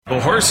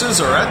horses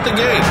are at the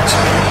gate.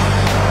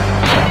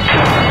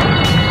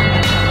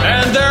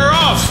 And they're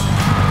off!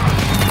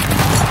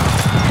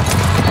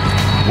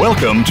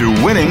 Welcome to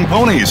Winning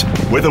Ponies.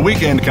 With a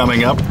weekend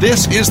coming up,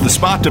 this is the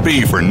spot to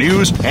be for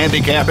news,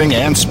 handicapping,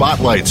 and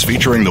spotlights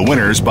featuring the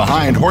winners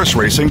behind horse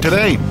racing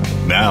today.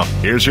 Now,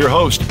 here's your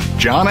host,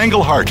 John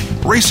Englehart,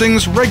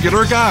 racing's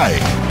regular guy.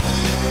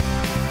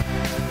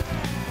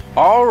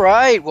 All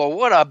right. Well,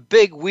 what a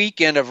big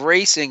weekend of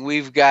racing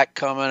we've got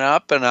coming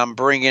up, and I'm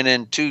bringing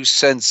in two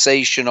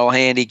sensational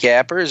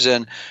handicappers,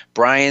 and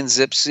Brian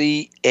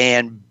Zipse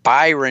and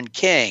Byron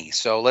King.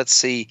 So let's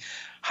see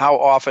how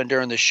often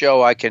during the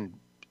show I can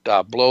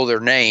blow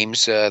their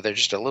names. They're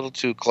just a little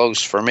too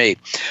close for me.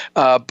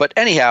 But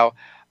anyhow,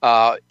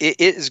 it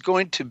is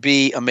going to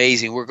be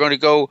amazing. We're going to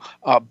go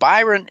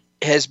Byron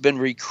has been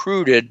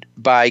recruited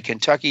by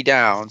Kentucky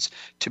Downs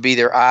to be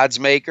their odds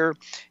maker,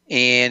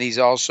 and he's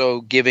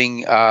also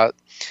giving,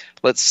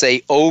 let's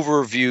say,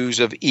 overviews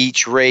of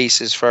each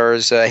race as far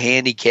as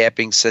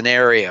handicapping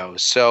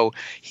scenarios. So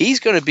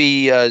he's going to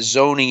be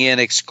zoning in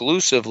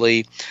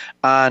exclusively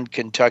on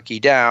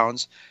Kentucky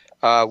Downs,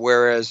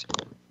 whereas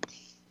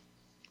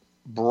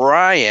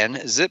Brian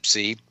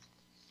Zipse,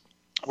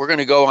 we're going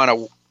to go on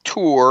a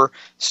tour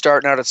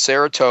starting out at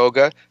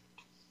Saratoga,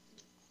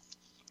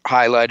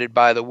 highlighted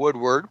by the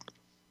Woodward,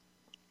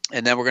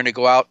 and then we're going to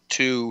go out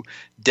to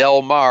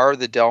Del Mar,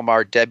 the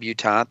Mar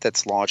Debutante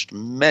that's launched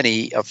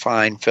many a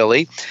fine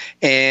filly,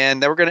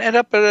 and then we're going to end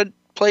up at a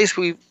place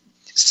we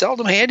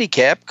seldom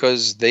handicap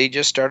because they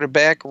just started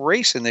back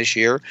racing this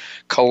year,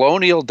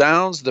 Colonial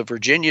Downs, the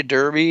Virginia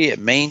Derby. It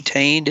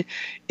maintained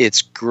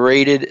its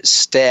graded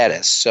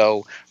status.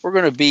 So we're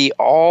going to be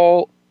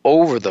all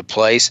over the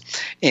place.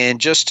 And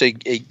just to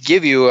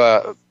give you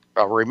a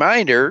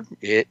reminder,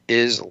 it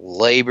is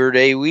Labor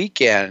Day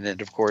weekend.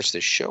 And, of course, the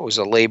show is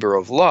a labor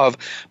of love,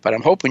 but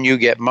I'm hoping you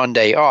get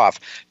Monday off.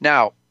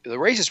 Now, the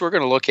races we're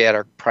going to look at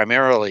are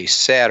primarily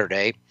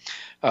Saturday,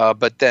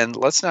 but then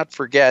let's not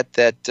forget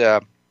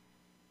that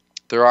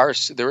there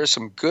is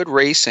some good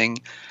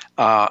racing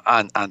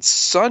on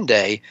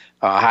Sunday,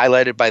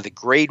 highlighted by the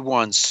Grade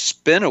 1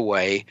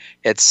 Spinaway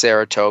at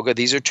Saratoga.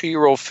 These are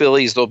 2-year-old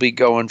fillies. They'll be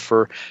going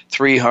for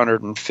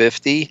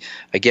 $350.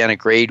 Again, a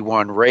Grade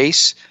 1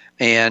 race.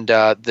 And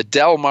the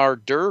Del Mar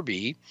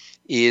Derby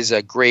is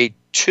a Grade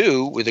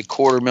 2 with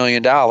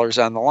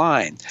 $250,000 on the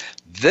line.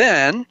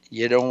 Then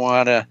you don't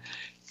want to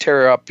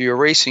tear up your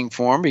racing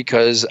form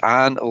because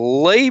on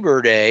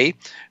Labor Day,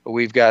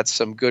 we've got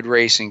some good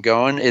racing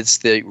going. It's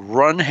the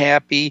Run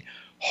Happy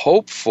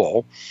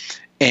Hopeful,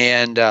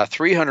 and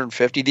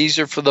 350. These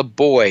are for the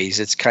boys.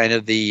 It's kind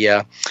of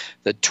the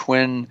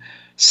twin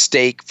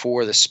stake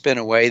for the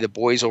Spinaway. The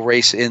boys will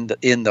race in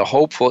the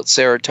Hopeful at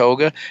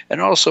Saratoga,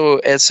 and also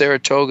at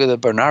Saratoga, the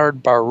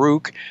Bernard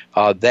Baruch.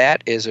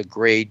 That is a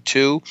Grade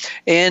 2.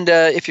 And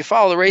if you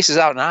follow the races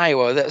out in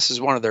Iowa, this is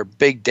one of their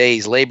big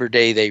days. Labor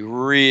Day, they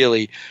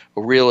really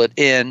reel it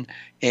in.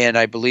 And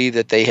I believe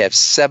that they have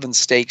 7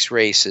 stakes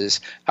races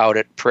out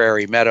at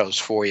Prairie Meadows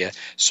for you.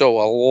 So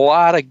a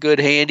lot of good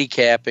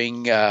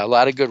handicapping, a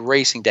lot of good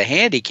racing to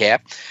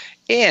handicap.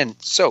 And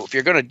so if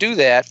you're going to do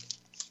that,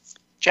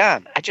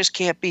 John, I just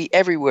can't be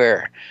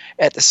everywhere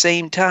at the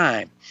same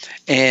time.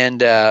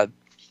 And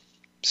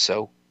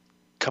so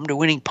come to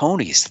Winning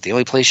Ponies, the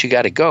only place you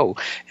got to go,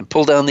 and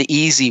pull down the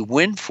easy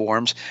win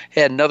forms.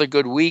 Had another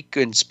good week.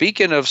 And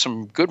speaking of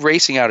some good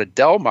racing out at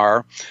Del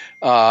Mar,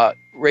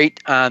 right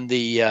on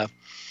the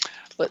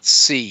let's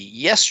see,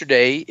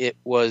 yesterday it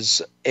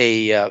was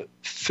a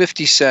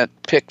 50-cent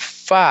pick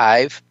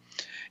 5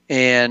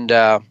 and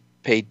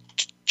paid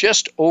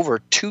just over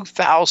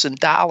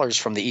 $2,000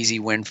 from the easy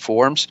win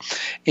forms.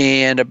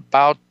 And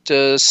about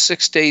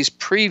 6 days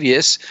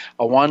previous,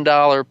 a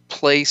 $1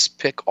 place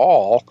pick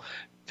all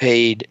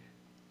paid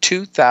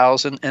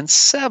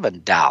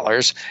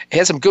 $2,007. It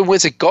had some good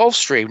wins at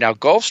Gulfstream. Now,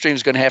 Gulfstream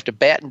is going to have to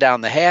batten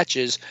down the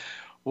hatches.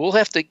 We'll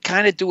have to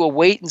kind of do a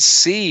wait and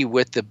see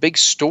with the big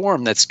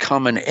storm that's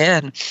coming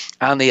in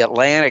on the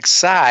Atlantic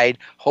side.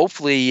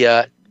 Hopefully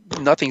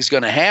nothing's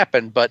going to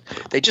happen, but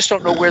they just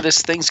don't know where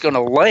this thing's going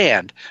to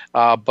land.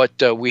 But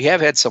we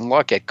have had some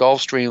luck at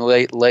Gulfstream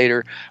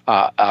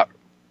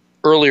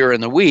earlier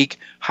in the week,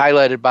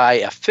 highlighted by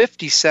a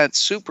 50-cent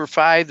Super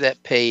 5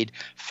 that paid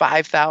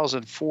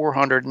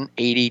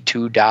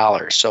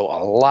 $5,482. So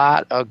a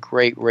lot of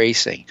great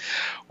racing.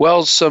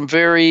 Well, some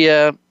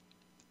very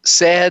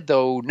sad,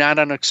 though not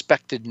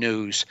unexpected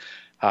news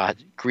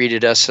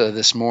greeted us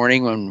this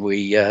morning when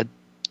we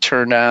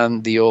turned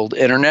on the old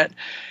internet.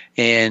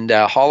 And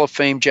Hall of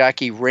Fame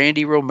jockey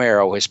Randy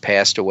Romero has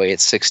passed away at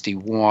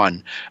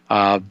 61.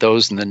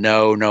 Those in the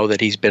know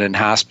that he's been in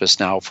hospice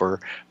now for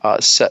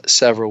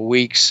several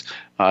weeks.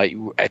 I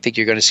think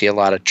you're going to see a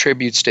lot of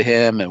tributes to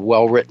him and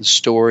well-written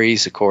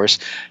stories. Of course,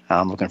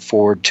 I'm looking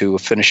forward to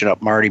finishing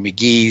up Marty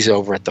McGee's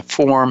over at the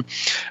Forum.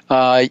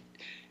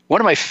 One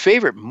of my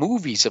favorite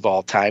movies of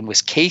all time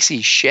was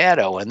Casey's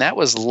Shadow, and that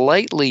was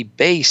lightly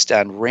based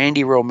on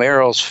Randy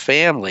Romero's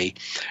family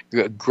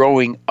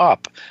growing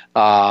up.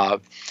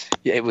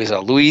 it was a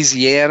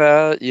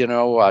Louisiana,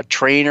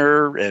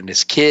 trainer and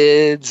his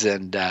kids,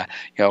 and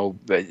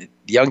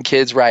young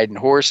kids riding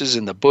horses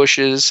in the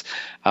bushes.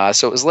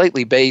 So it was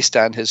lightly based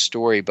on his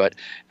story, but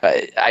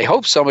I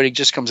hope somebody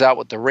just comes out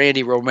with the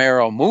Randy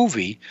Romero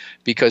movie,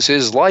 because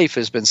his life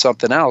has been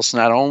something else.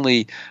 Not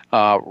only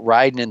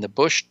riding in the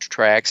bush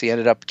tracks, he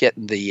ended up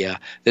getting the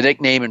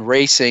nickname in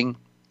racing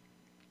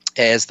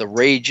as the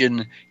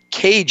Ragin'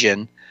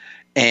 Cajun,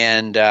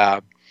 and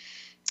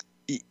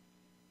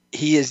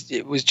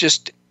it was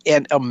just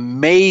an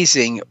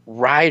amazing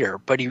rider,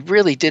 but he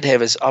really did have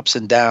his ups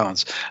and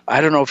downs.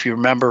 I don't know if you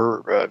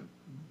remember,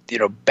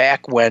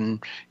 back when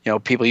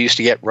people used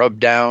to get rub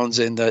downs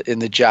in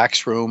the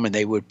jocks room, and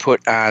they would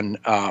put on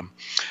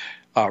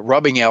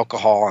rubbing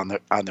alcohol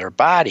on their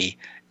body,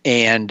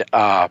 and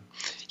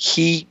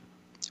he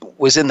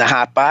was in the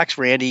hot box.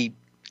 Randy,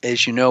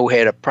 as you know,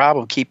 had a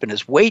problem keeping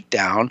his weight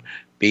down.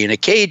 Being a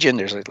Cajun,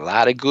 there's a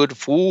lot of good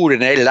food,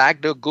 and they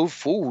like the good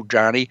food,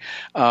 Johnny.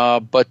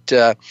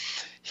 But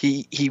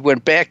he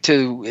went back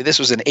to, this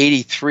was in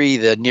 '83,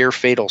 the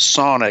near-fatal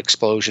sauna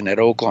explosion at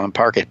Oaklawn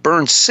Park. It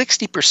burned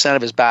 60%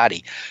 of his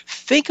body.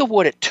 Think of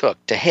what it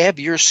took to have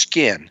your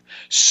skin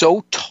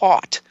so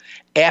taut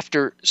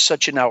after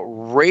such an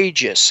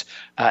outrageous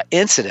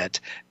incident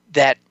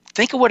that,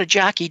 think of what a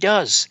jockey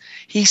does.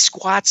 He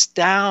squats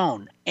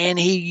down, and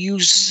he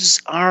uses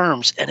his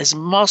arms and his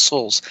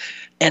muscles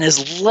and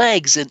his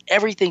legs, and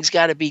everything's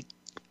got to be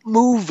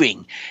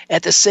moving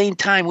at the same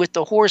time with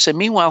the horse. And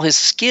meanwhile, his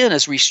skin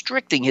is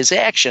restricting his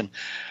action.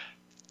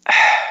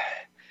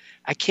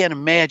 I can't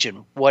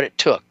imagine what it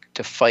took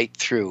to fight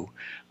through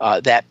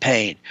that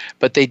pain.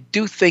 But they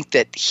do think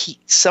that he,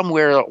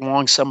 somewhere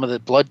along some of the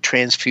blood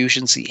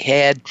transfusions he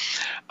had,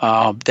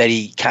 that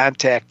he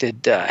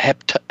contacted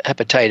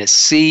hepatitis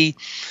C.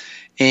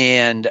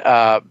 And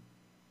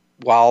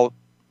while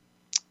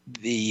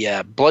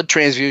the blood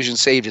transfusion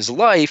saved his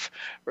life,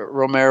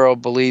 Romero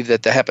believed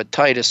that the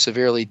hepatitis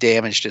severely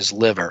damaged his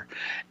liver.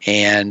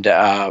 And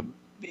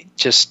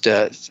just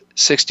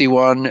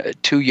 61,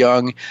 too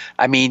young.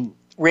 I mean,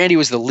 Randy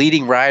was the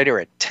leading rider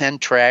at 10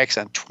 tracks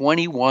on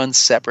 21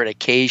 separate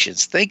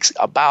occasions. Think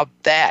about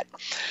that.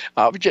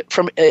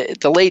 From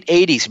the late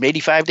 80s, from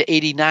 85 to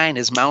 89,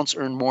 his mounts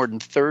earned more than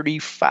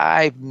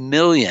 $35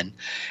 million.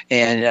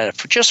 And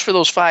just for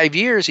those 5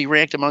 years, he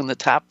ranked among the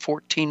top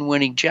 14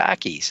 winning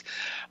jockeys.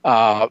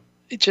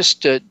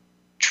 Just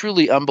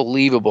truly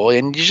unbelievable.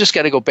 And you just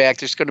got to go back.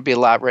 There's going to be a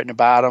lot written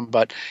about him,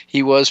 but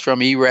he was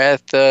from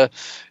Erath,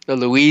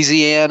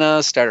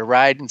 Louisiana, started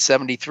riding in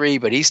 '73,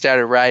 but he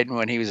started riding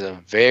when he was a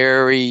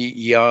very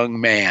young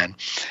man,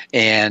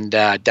 and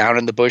down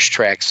in the bush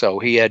track. So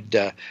he had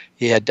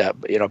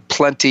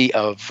plenty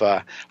of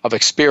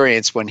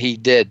experience when he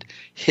did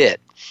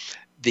hit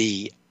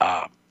the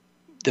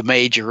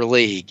major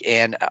league.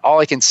 And all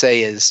I can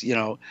say is,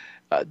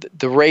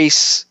 the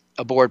race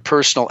aboard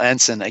Personal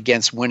Ensign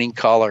against Winning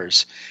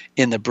Colors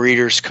in the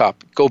Breeders'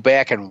 Cup. Go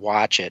back and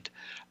watch it.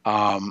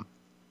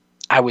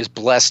 I was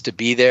blessed to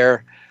be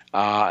there,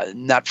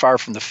 not far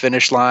from the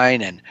finish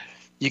line, and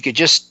you could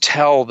just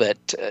tell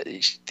that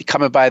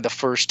coming by the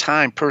first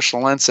time,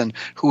 Personal Ensign,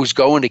 who was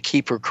going to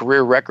keep her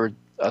career record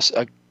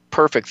a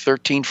perfect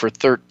 13 for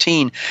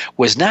 13,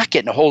 was not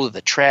getting a hold of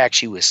the track.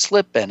 She was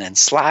slipping and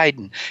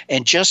sliding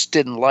and just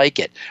didn't like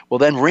it. Well,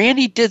 then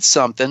Randy did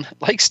something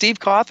like Steve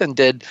Cawthon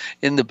did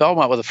in the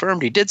Belmont with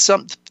Affirmed. He did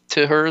something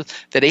to her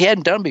that he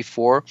hadn't done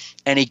before,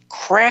 and he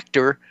cracked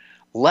her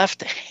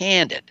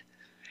left-handed.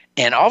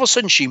 And all of a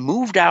sudden, she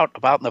moved out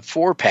about in the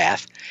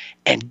forepath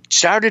and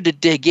started to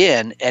dig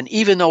in. And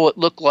even though it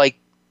looked like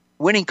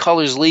Winning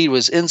Colors' lead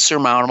was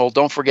insurmountable,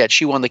 don't forget,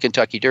 she won the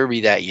Kentucky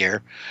Derby that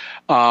year,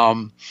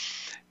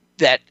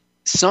 that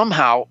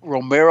somehow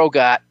Romero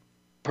got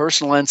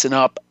Personal Ensign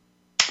up,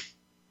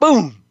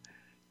 boom,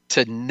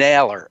 to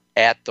nail her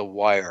at the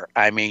wire.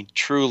 I mean,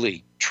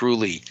 truly,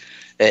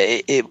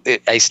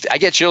 I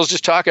get chills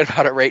just talking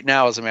about it right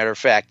now, as a matter of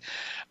fact.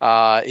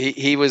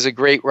 He was a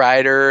great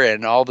rider,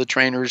 and all the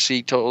trainers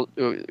he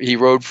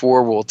rode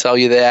for will tell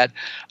you that.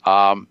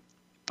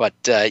 But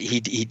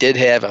he did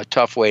have a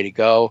tough way to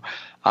go.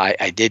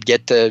 I did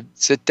get to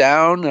sit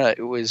down.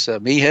 It was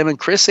me, him, and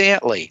Chris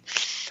Antley.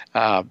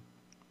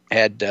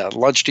 Had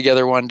lunch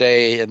together one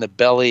day in the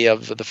belly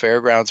of the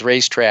Fairgrounds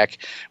racetrack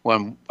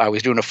when I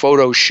was doing a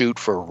photo shoot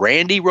for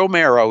Randy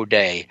Romero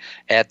Day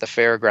at the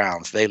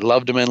Fairgrounds. They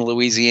loved him in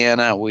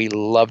Louisiana. We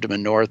loved him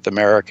in North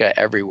America,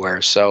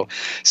 everywhere. So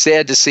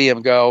sad to see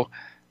him go.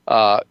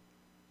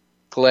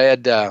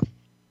 Glad,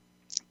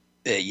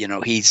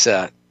 he's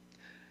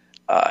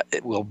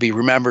will be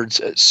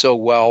remembered so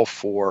well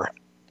for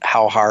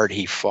how hard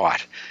he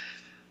fought.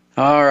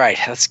 All right,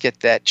 let's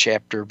get that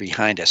chapter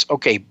behind us.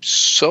 Okay,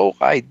 so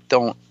I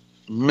don't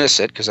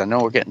miss it, because I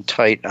know we're getting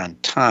tight on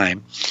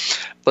time,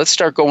 let's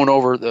start going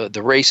over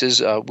the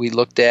races we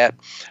looked at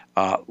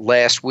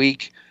last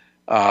week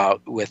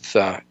with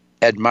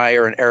Ed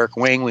Meyer and Eric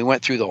Wing. We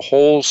went through the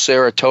whole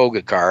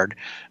Saratoga card,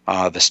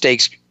 the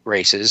stakes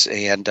races,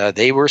 and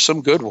they were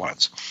some good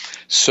ones.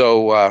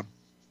 So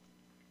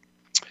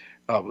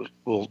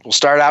We'll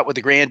start out with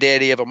the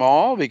granddaddy of them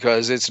all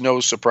because it's no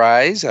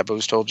surprise. I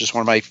was told just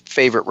one of my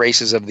favorite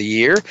races of the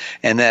year,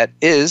 and that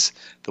is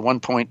the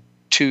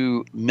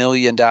 $1.2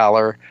 million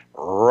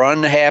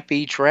Run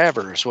Happy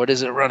Travers. What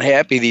is it, Run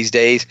Happy these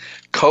days?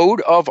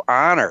 Code of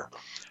Honor,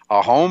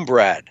 a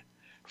homebred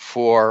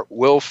for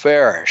Will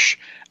Farish.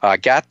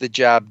 Got the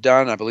job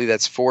done. I believe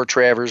that's 4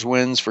 Travers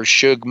wins for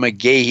Shug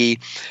McGahee.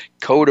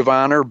 Code of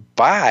Honor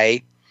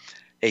by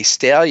a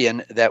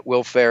stallion that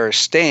Will Farish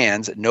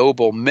stands,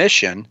 Noble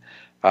Mission.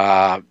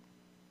 Got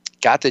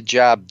the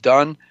job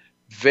done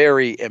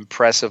very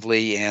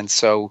impressively, and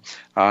so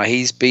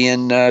he's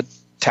being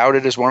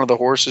touted as one of the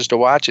horses to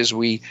watch as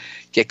we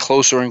get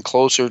closer and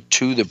closer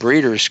to the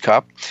Breeders'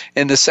 Cup.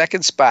 In the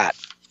second spot,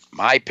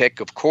 my pick,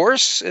 of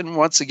course, and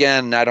once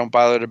again, I don't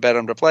bother to bet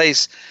him to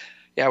place.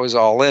 I was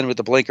all in with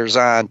the blinkers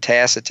on,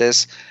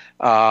 Tacitus.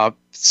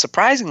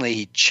 Surprisingly,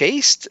 he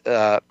chased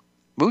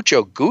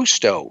Mucho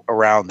Gusto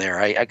around there.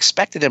 I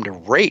expected him to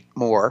rate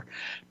more,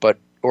 but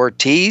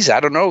Ortiz, I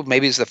don't know,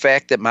 maybe it's the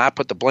fact that Ma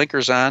put the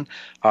blinkers on.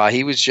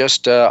 He was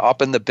just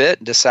up in the bit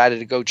and decided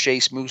to go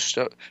chase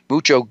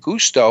Mucho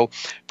Gusto,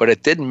 but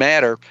it didn't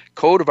matter.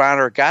 Code of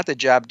Honor got the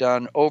job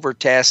done over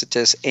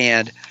Tacitus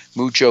and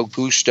Mucho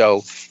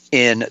Gusto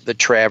in the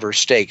Travers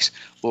Stakes.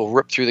 We'll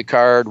rip through the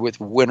card with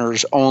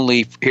winners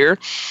only here.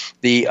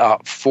 The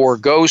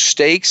Forgo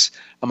Stakes,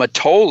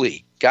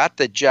 Matoli got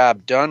the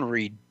job done,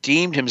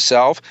 redeemed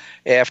himself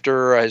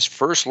after his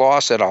first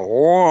loss at a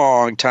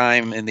long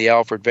time in the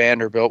Alfred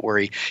Vanderbilt, where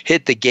he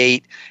hit the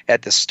gate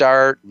at the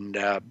start and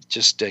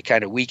just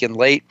kind of weakened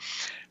late.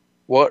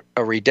 What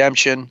a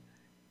redemption.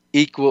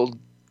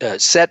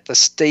 Set the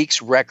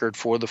stakes record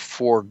for the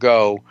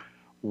Forgo,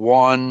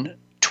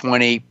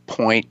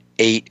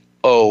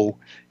 120.80.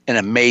 And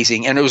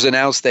amazing. And it was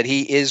announced that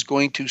he is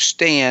going to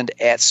stand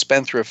at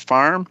Spendthrift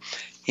Farm,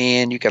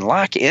 and you can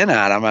lock in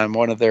on him on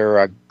one of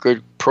their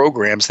good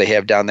programs they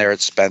have down there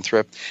at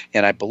Spendthrift.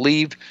 And I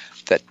believe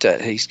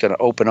that he's going to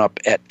open up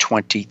at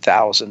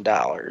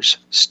 $20,000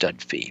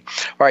 stud fee.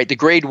 All right, the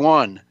Grade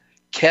 1,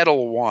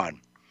 Kettle 1.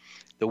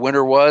 The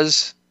winner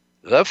was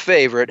the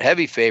favorite,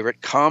 heavy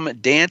favorite, Come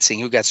Dancing,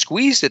 who got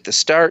squeezed at the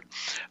start,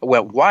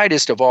 went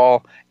widest of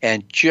all,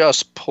 and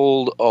just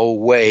pulled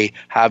away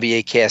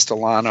Javier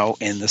Castellano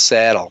in the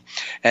saddle.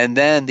 And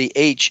then the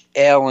H.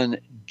 Allen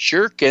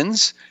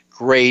Jerkins,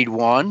 Grade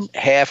 1,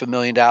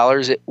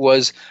 $500,000. It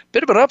was a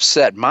bit of an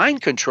upset.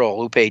 Mind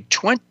Control, who paid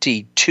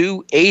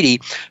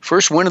 $22.80.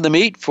 First win of the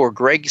meet for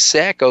Greg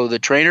Sacco, the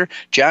trainer.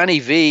 Johnny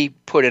V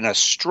put in a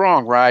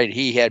strong ride.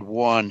 He had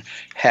one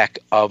heck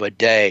of a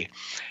day.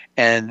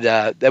 And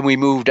then we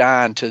moved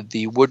on to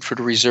the Woodford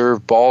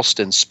Reserve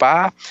Ballston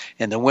Spa,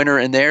 and the winner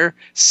in there,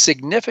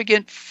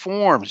 Significant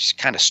Form. He's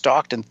kind of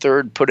stalked in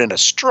third, put in a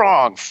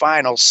strong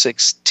final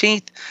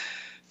 16th.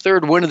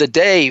 Third win of the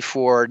day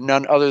for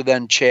none other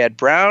than Chad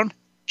Brown.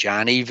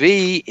 Johnny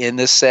V in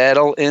the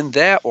saddle in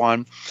that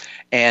one.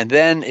 And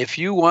then if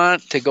you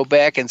want to go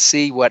back and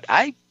see what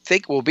I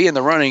think will be in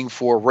the running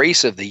for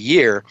Race of the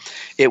Year,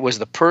 it was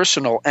the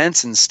Personal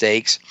Ensign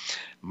Stakes.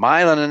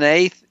 Mile and an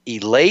eighth,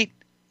 Elate,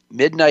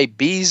 Midnight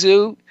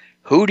Bizou.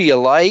 Who do you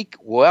like?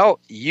 Well,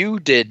 you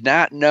did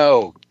not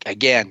know.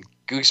 Again,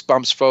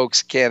 goosebumps,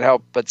 folks. Can't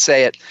help but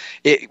say it.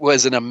 It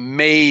was an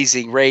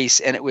amazing race,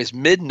 and it was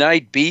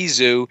Midnight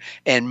Bizou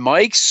and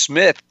Mike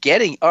Smith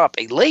getting up.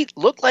 Elate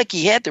looked like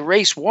he had the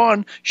race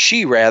won,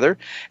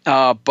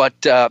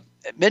 but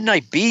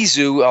Midnight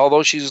Bizou,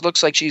 although she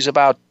looks like she's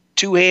about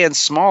 2 hands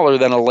smaller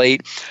than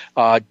Elate,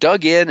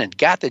 dug in and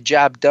got the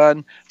job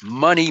done.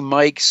 Money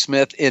Mike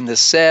Smith in the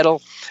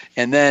saddle.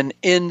 And then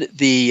in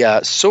the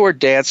Sword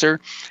Dancer,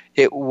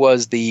 it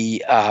was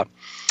the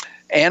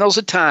Annals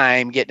of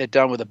Time getting it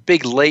done with a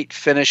big late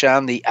finish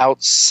on the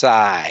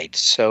outside.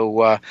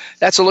 So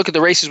that's a look at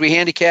the races we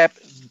handicapped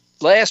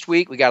last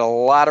week. We got a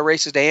lot of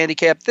races to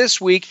handicap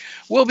this week.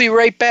 We'll be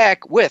right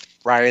back with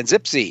Brian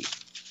Zipse.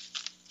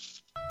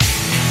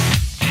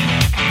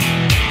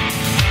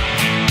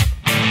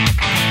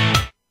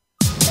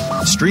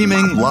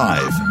 Streaming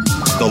live,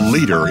 the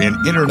leader in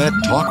Internet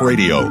talk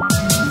radio,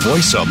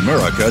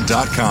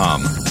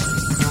 VoiceAmerica.com.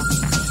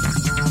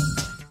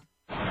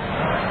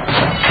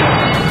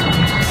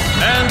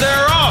 And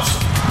they're off.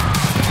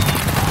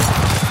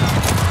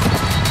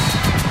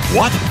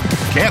 What?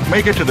 Can't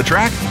make it to the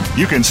track?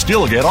 You can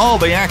still get all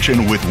the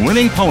action with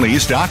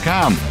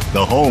winningponies.com,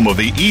 the home of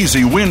the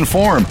easy win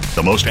form,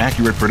 the most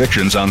accurate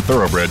predictions on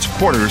thoroughbreds,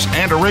 quarters,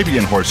 and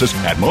Arabian horses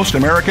at most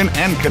American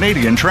and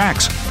Canadian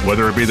tracks.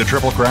 Whether it be the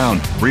Triple Crown,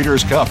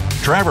 Breeders' Cup,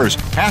 Travers,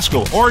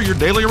 Haskell, or your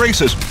daily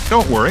races,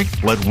 don't worry,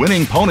 let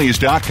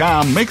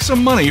winningponies.com make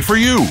some money for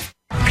you.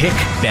 Pick,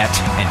 bet,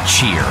 and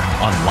cheer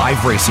on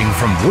live racing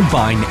from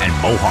Woodbine and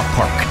Mohawk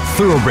Park.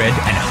 Thoroughbred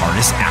and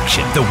harness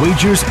action. The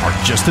wagers are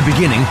just the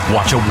beginning.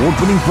 Watch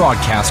award-winning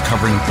broadcasts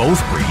covering both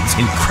breeds,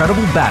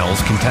 incredible battles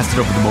contested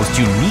over the most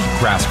unique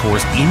grass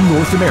course in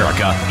North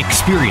America.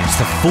 Experience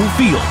the full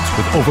fields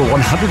with over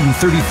 130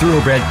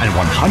 thoroughbred and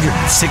 160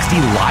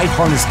 live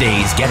harness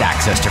days. Get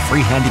access to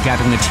free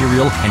handicapping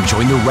material and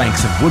join the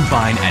ranks of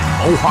Woodbine and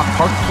Mohawk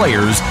Park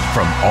players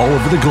from all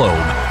over the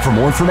globe. For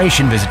more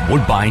information, visit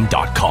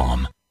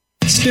woodbine.com.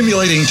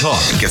 Stimulating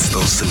talk. It gets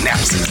those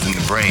synapses in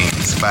the brain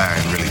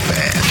firing really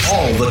fast.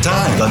 All the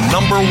time. The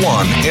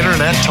 #1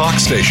 internet talk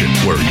station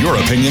where your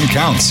opinion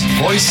counts.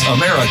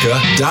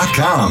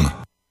 VoiceAmerica.com.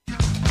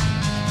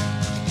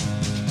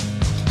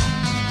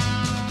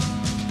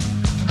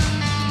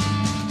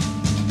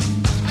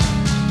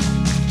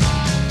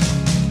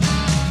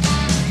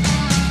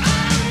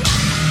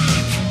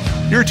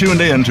 You're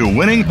tuned in to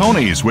Winning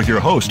Ponies with your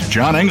host,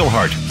 John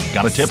Englehart.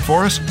 Got a tip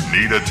for us?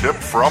 Need a tip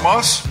from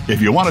us? If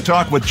you want to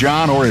talk with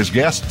John or his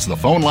guests, the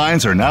phone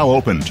lines are now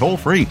open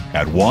toll-free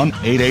at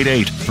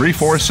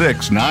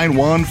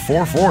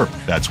 1-888-346-9144.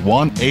 That's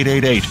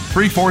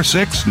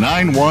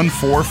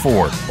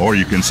 1-888-346-9144. Or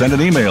you can send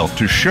an email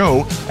to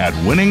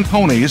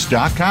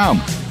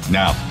show@winningponies.com.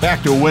 Now,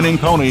 back to Winning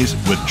Ponies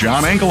with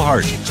John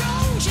Englehart.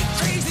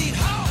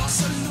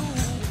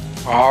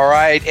 All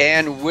right,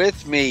 and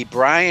with me,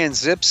 Brian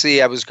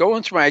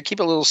Zipse. I keep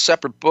a little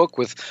separate book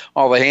with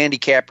all the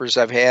handicappers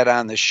I've had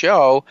on the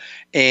show,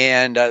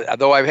 and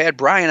though I've had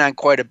Brian on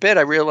quite a bit,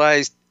 I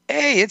realized,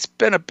 hey, it's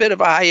been a bit of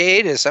a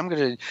hiatus. I'm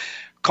going to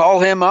call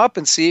him up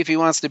and see if he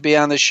wants to be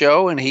on the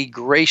show, and he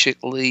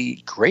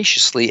graciously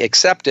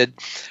accepted.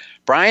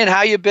 Brian,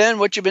 how you been?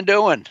 What you been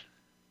doing?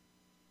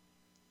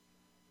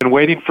 Been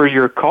waiting for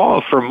your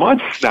call for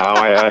months now.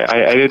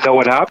 I didn't know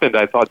what happened.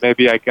 I thought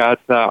maybe I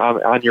got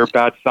on your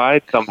bad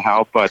side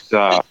somehow, but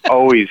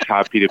always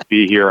happy to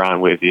be here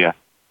on with you.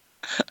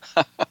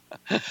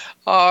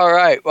 All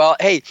right. Well,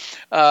 hey,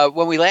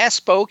 when we last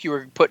spoke, you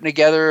were putting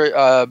together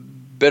a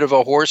bit of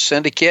a horse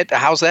syndicate.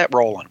 How's that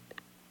rolling?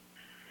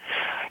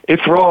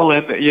 It's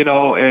rolling. You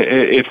know,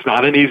 it's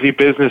not an easy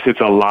business.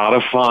 It's a lot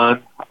of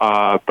fun,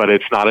 but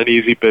it's not an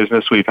easy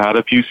business. We've had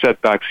a few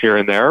setbacks here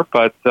and there,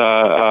 but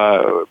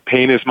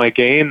pain is my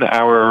gain.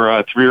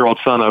 Our 3-year-old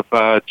son of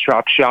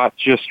Chop Shot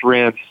just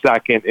ran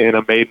second in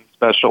a maiden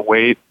special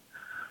weight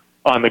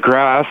on the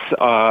grass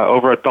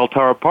over at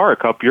Belterra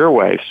Park up your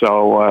way.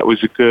 So it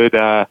was a good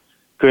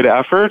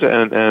effort,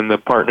 and the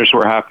partners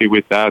were happy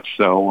with that.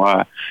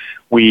 So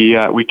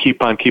we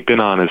keep on keeping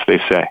on, as they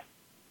say.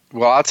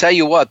 Well, I'll tell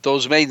you what,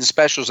 those maiden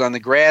specials on the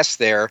grass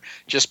there,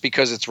 just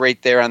because it's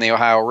right there on the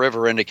Ohio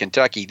River into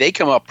Kentucky, they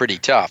come up pretty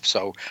tough.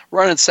 So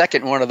running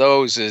second in one of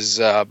those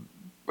is a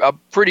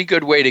pretty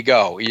good way to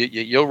go.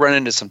 You'll run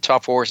into some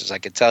tough horses, I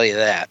can tell you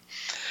that.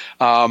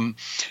 Yeah.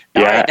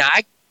 Now,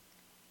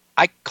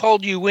 I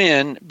called you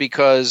in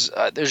because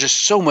there's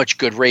just so much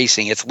good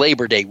racing. It's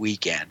Labor Day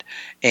weekend.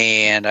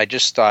 And I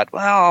just thought,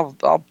 well,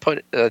 I'll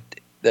put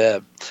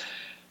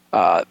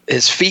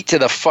his feet to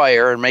the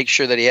fire and make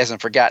sure that he hasn't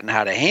forgotten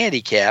how to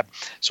handicap.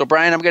 So,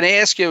 Brian, I'm going to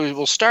ask you,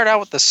 we'll start out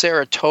with the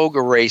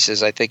Saratoga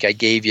races I think I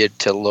gave you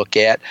to look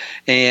at,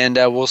 and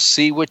we'll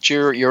see what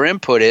your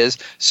input is,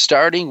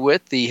 starting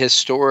with the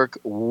historic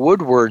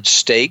Woodward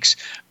Stakes,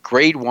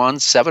 Grade 1,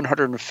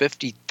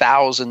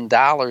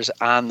 $750,000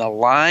 on the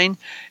line.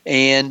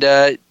 And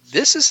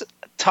this is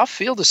tough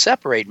field to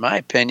separate, in my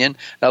opinion.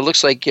 It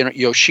looks like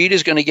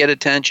Yoshida's going to get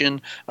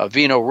attention,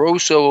 Vino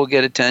Rosso will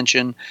get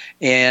attention,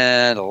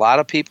 and a lot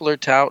of people are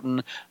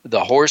touting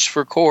the horse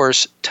for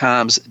course,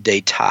 Tom's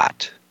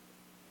d'Etat.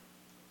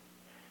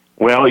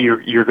 Well,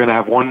 you're going to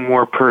have one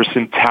more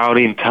person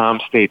touting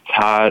Tom's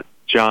d'Etat,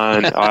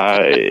 John.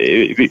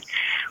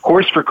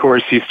 Horse for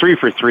course, he's 3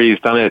 for 3. He's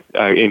done it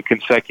in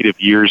consecutive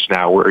years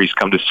now, where he's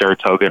come to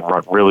Saratoga and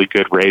run really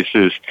good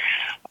races.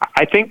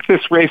 I think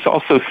this race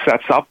also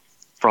sets up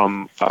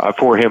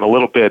for him a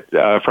little bit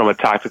from a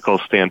tactical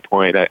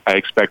standpoint. I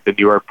expect the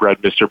New York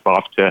bred Mr.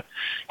 Buff to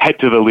head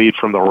to the lead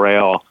from the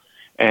rail.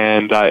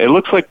 And it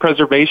looks like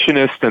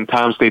Preservationist and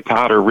Tom's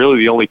d'Etat are really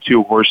the only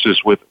two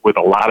horses with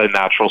a lot of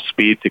natural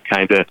speed to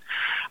kind of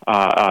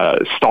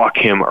stalk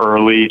him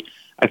early.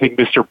 I think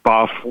Mr.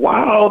 Buff,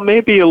 while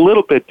maybe a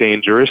little bit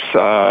dangerous,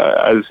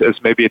 as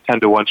maybe a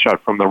 10-1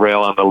 shot from the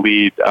rail on the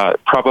lead,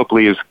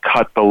 probably is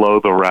cut below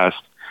the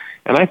rest.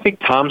 And I think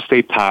Tom's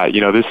d'Etat,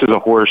 this is a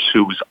horse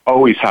who's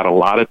always had a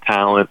lot of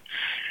talent,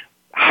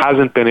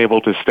 hasn't been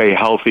able to stay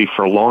healthy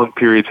for long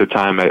periods of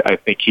time. I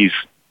think he's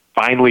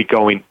finally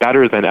going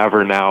better than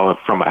ever now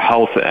from a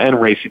health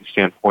and racing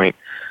standpoint.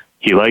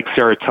 He likes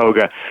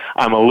Saratoga.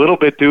 I'm a little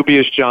bit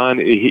dubious, John.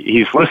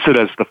 He's listed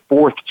as the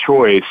 4th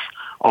choice,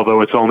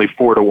 although it's only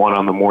 4-1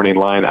 on the morning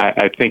line.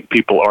 I think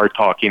people are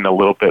talking a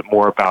little bit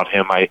more about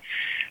him. I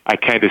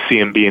kind of see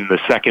him being the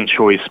 2nd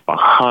choice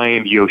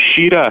behind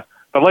Yoshida.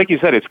 But like you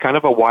said, it's kind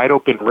of a wide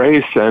open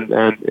race, and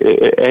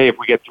hey, if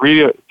we get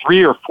 3 or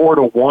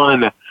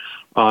 4-1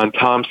 on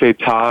Tom's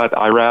d'Etat,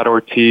 Irad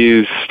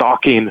Ortiz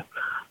stalking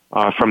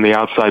from the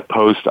outside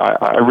post.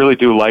 I really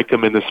do like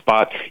him in the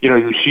spot.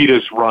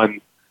 Yoshida's run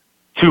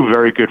 2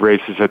 very good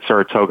races at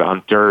Saratoga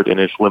on dirt in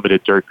his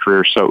limited dirt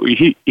career, so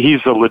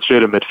he's a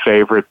legitimate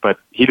favorite, but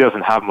he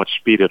doesn't have much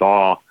speed at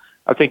all.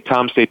 I think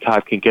Tom State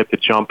Todd can get the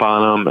jump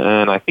on him,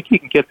 and I think he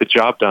can get the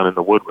job done in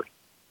the Woodward.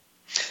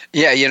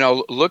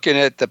 Yeah, looking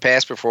at the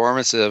past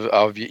performance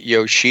of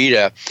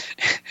Yoshida,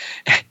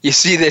 you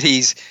see that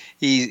he's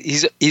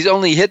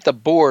only hit the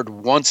board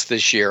once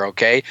this year,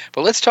 okay?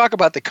 But let's talk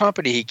about the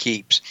company he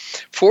keeps.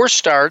 4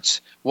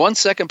 starts, 1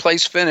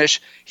 second-place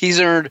finish. He's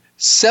earned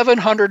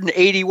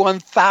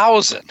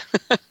 $781,000.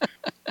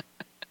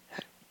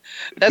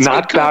 That's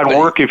not bad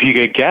work if you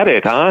could get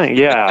it, huh?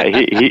 Yeah,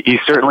 he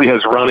certainly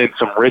has run in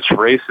some rich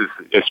races,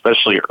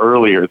 especially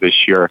earlier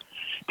this year.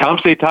 Tom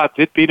State Todd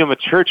did beat him at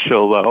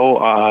Churchill,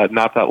 though,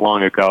 not that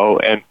long ago,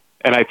 and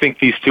I think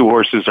these 2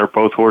 horses are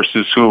both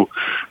horses who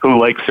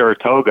like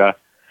Saratoga.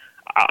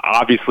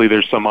 Obviously,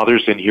 there's some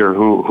others in here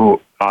who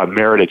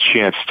merit a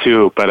chance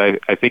too, but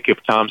I think if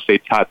Tom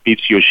State Todd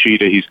beats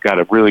Yoshida, he's got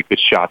a really good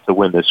shot to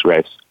win this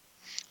race.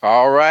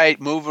 All right,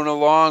 moving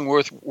along,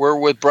 we're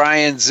with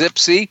Brian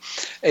Zipse,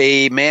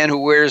 a man who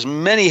wears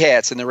many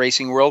hats in the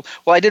racing world.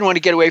 Well, I didn't want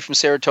to get away from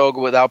Saratoga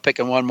without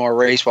picking one more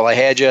race while I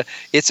had you.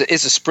 It's a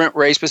sprint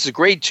race, but it's a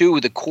Grade 2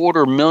 with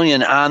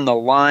 $250,000 on the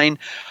line.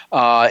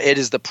 It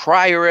is the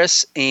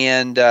Prioress,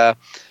 and I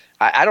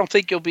don't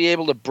think you'll be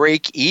able to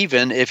break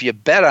even if you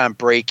bet on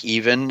break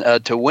even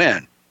to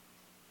win.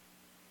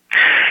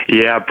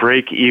 Yeah,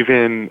 break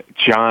even,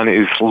 John,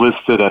 is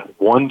listed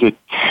at 1 to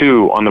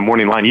 2 on the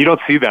morning line. You don't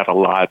see that a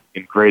lot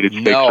in graded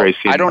stakes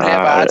racing. I don't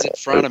have odds in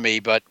front of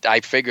me, but I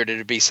figured it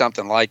would be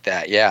something like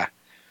that. Yeah.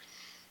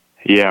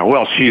 Yeah,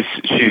 well, she's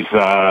 6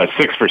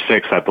 for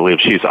 6, I believe.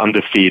 She's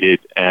undefeated,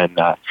 and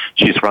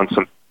she's run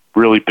some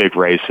really big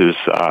races.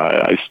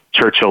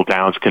 Churchill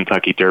Downs,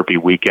 Kentucky Derby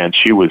weekend.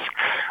 She was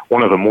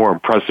one of the more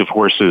impressive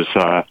horses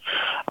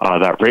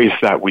that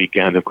raced that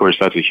weekend. Of course,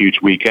 that's a huge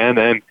weekend,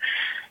 and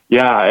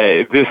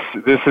yeah, this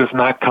has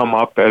not come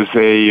up as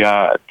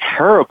a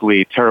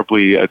terribly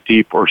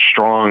deep or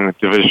strong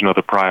edition of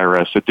the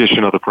Prioress,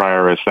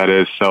 that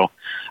is. So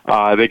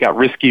they got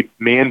Risky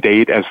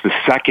Mandate as the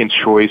second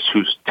choice,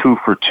 who's 2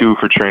 for 2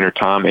 for trainer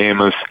Tom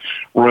Amos.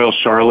 Royal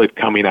Charlotte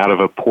coming out of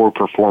a poor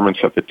performance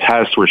at the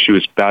test where she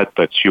was bet,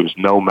 but she was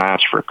no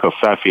match for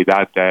Kofefi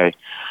that day.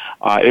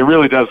 It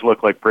really does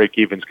look like break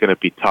even's going to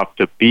be tough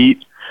to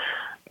beat.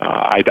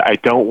 I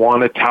don't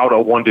want to tout a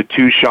 1 to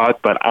 2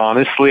 shot, but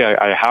honestly,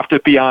 I have to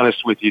be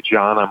honest with you,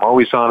 John. I'm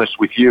always honest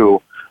with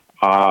you.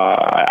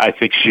 I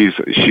think she's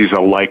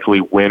a likely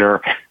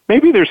winner.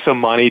 Maybe there's some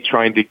money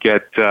trying to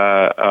get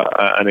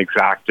an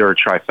exacta or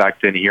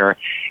trifecta in here,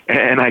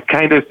 and I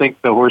kind of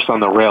think the horse on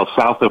the rail,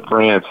 South of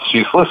France,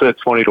 she's listed at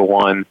 20 to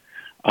 1.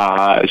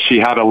 She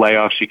had a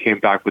layoff. She came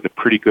back with a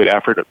pretty good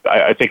effort.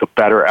 I think a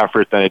better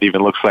effort than it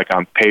even looks like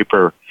on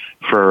paper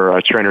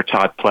for trainer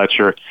Todd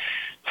Pletcher.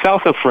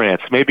 South of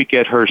France, maybe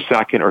get her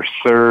second or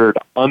third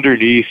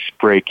underneath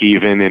break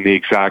even in the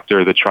exacta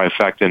or the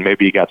trifecta, and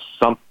maybe you got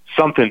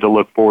something to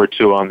look forward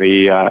to on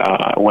the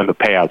when the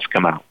payouts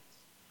come out.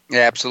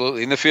 Yeah,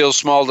 absolutely. And the field's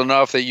small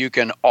enough that you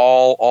can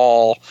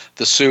all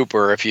the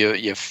super if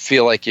you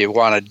feel like you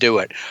want to do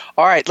it.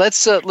 All right, let's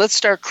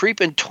start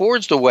creeping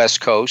towards the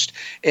West Coast,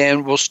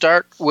 and we'll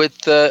start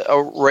with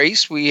a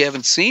race we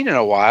haven't seen in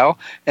a while,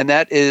 and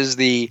that is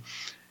the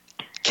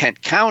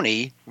Kent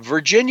County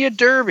Virginia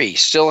Derby.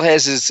 Still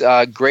has his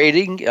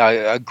grading,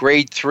 a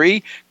Grade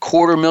 3,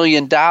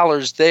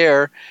 $250,000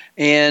 there,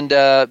 and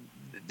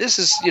this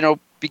is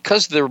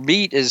because their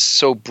meet is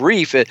so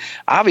brief, it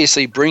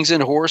obviously brings in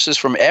horses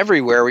from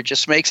everywhere, which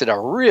just makes it a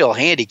real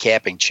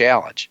handicapping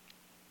challenge.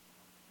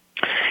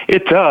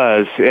 It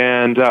does,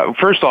 and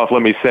first off,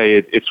 let me say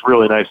it's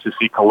really nice to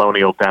see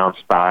Colonial Downs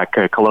back.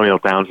 Colonial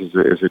Downs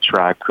is a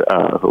track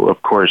who,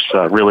 of course,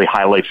 really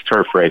highlights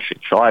turf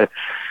racing. So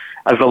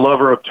as a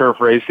lover of turf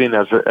racing,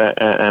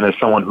 and as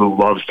someone who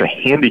loves to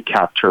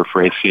handicap turf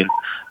racing,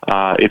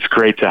 it's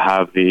great to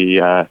have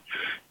the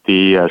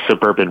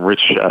suburban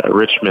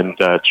Richmond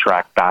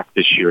track back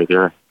this year.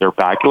 They're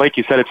back. Like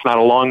you said, it's not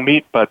a long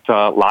meet, but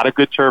a lot of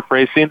good turf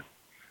racing.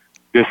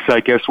 This, I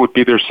guess, would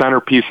be their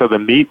centerpiece of the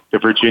meet, the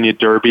Virginia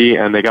Derby,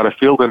 and they got a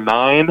field of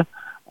 9.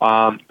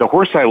 The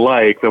horse I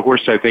like, the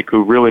horse I think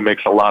who really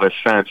makes a lot of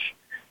sense,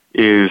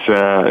 is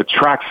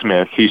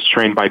Tracksmith. He's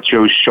trained by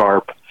Joe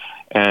Sharp,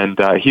 and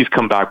he's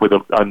come back with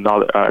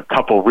a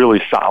couple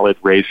really solid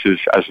races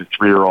as a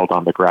 3-year-old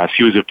on the grass.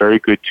 He was a very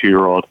good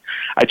 2-year-old.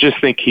 I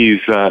just think he's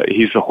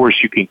a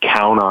horse you can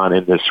count on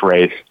in this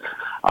race.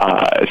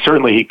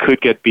 Certainly he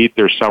could get beat.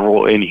 There's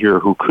several in here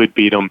who could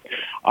beat him.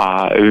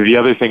 The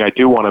other thing I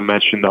do want to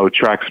mention, though,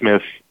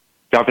 Tracksmith,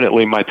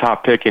 definitely my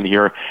top pick in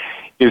here,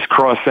 is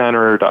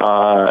cross-centered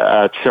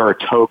at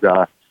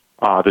Saratoga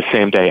the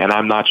same day, and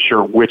I'm not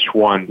sure which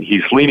one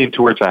he's leaning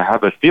towards. I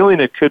have a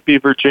feeling it could be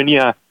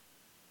Virginia,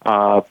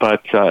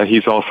 but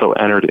he's also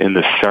entered in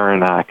the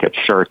Saranac at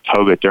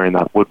Saratoga during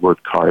that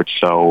Woodward card,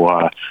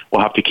 so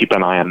we'll have to keep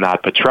an eye on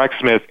that. But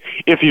Tracksmith,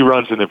 if he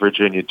runs in the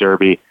Virginia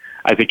Derby,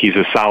 I think he's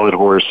a solid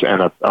horse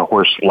and a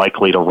horse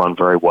likely to run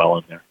very well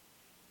in there.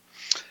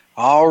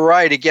 All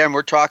right. Again,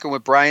 we're talking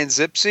with Brian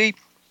Zipse.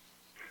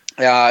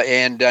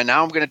 And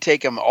now I'm going to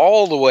take him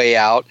all the way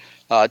out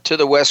to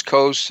the West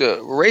Coast.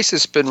 Race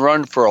has been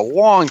run for a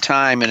long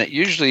time, and it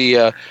usually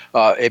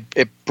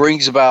it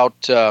brings about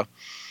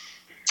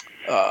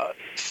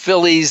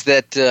fillies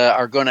that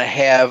are going to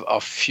have a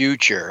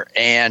future.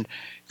 And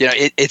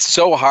it's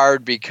so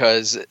hard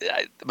because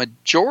the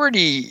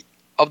majority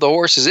of the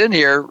horses in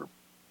here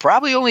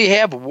probably only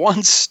have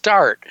one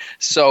start.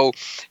 So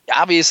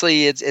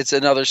obviously it's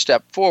another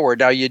step forward.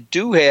 Now you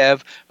do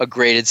have a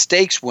graded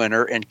stakes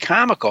winner in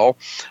Comical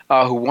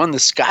who won the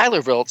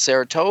Schuylerville at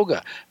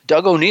Saratoga.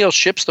 Doug O'Neill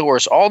ships the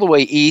horse all the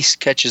way east,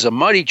 catches a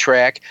muddy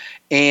track,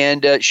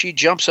 and she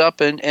jumps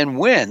up and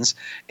wins.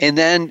 And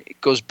then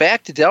goes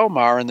back to Del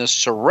Mar in the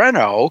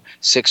Sereno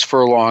 6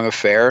 furlong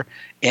affair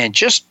and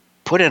just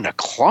put in a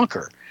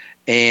clunker.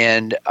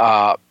 And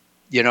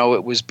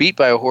it was beat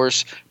by a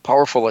horse,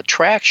 Powerful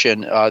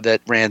Attraction, that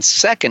ran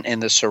second in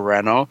the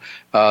Sereno.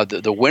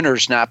 The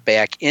winner's not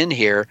back in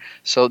here.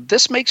 So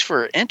this makes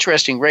for an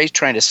interesting race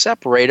trying to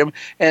separate them.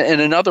 And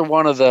another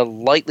one of the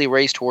lightly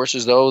raced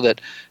horses, though,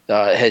 that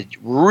had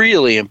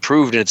really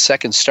improved in its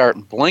second start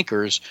in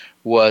blinkers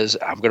was,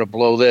 I'm going to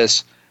blow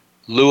this,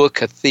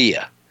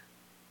 Luacathea.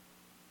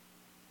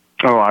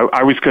 Oh,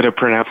 I was going to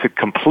pronounce it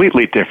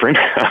completely different,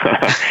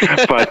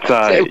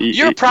 but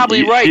you're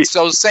probably right.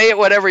 So say it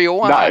whatever you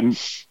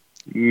want.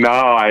 No,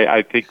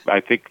 I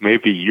think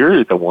maybe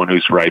you're the one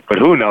who's right, but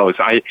who knows?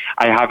 I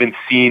haven't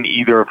seen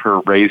either of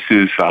her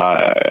races.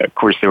 Of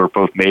course, they were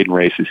both maiden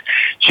races.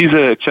 She's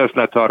a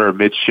chestnut daughter of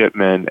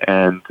midshipman,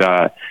 and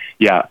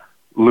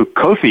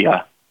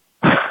Lucathea.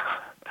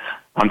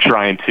 I'm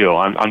trying to.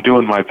 I'm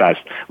doing my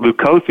best.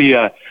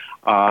 Lucathea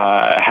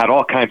had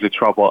all kinds of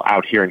trouble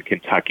out here in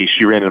Kentucky.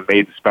 She ran a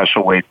maiden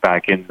special weight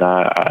back in,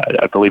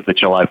 I believe, the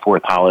July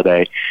 4th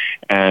holiday,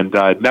 and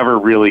never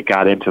really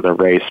got into the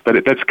race.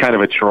 But that's kind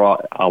of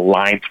a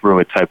line through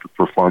it type of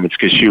performance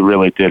because she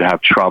really did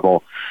have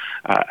trouble,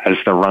 as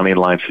the running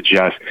line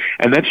suggests.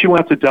 And then she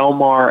went to Del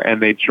Mar,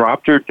 and they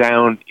dropped her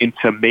down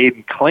into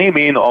maiden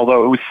claiming,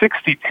 although it was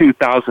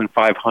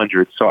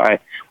 62,500. So I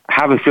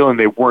have a feeling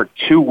they weren't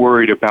too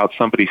worried about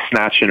somebody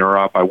snatching her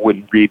up. I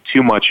wouldn't read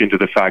too much into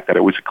the fact that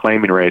it was a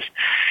claiming race.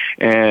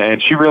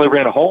 And she really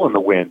ran a hole in the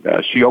wind.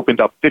 She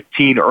opened up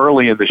 15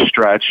 early in the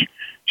stretch.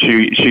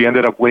 She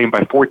ended up winning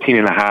by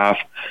 14.5.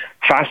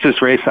 Fastest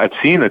race I've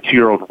seen a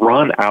 2-year-old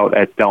run out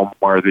at Del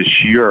Mar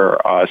this year.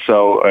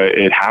 So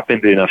it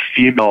happened in a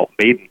female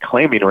maiden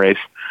claiming race.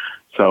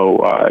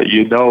 So,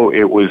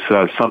 it was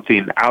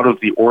something out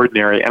of the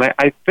ordinary. And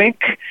I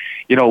think,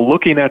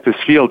 looking at this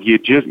field, you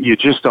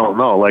just don't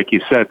know. Like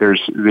you said,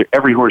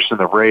 every horse in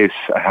the race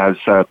has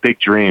big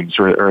dreams,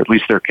 or at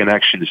least their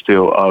connections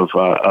to,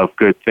 of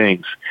good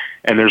things.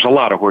 And there's a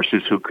lot of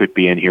horses who could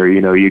be in here.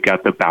 You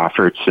got the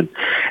Bafferts,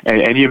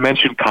 and you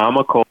mentioned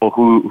Comical,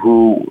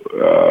 who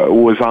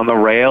was on the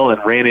rail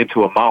and ran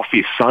into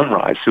Amalfi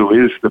Sunrise, who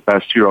is the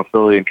best 2-year-old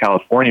filly in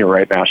California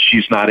right now.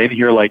 She's not in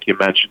here, like you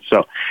mentioned.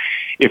 So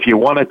if you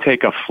want to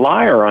take a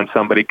flyer on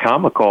somebody,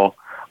 Comical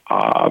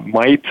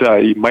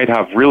you might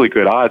have really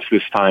good odds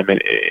this time,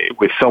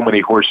 with so many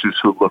horses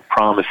who look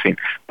promising.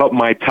 But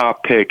my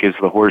top pick is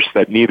the horse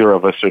that neither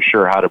of us are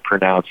sure how to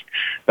pronounce.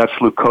 That's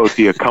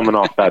Lucathea, coming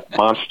off that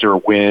monster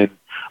win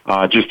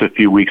just a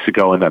few weeks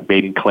ago in that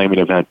maiden claiming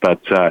event.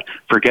 But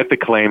forget the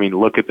claiming.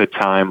 Look at the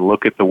time.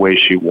 Look at the way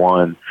she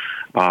won.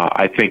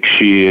 I think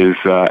she is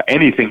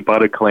anything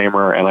but a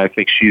claimer, and I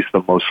think she's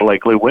the most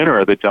likely winner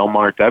of the Del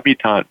Mar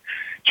Debutante,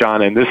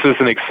 John. And this is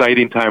an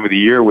exciting time of the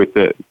year with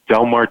the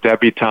Del Mar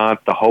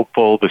Debutante, the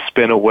Hopeful, the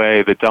Spin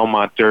Away, the Del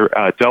Mar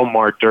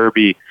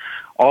Derby,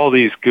 all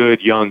these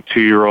good young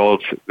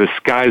 2-year-olds. The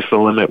sky's the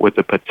limit with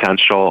the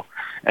potential,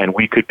 and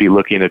we could be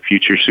looking at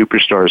future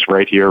superstars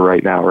right here,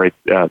 right now,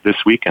 this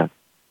weekend.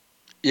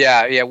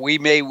 Yeah, we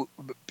may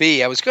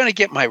be. I was going to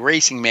get my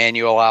racing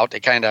manual out to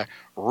kind of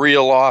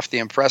reel off the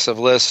impressive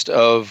list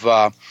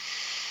of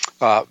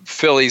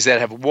fillies that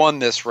have won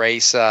this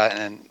race,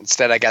 and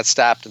instead I got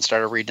stopped and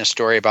started reading a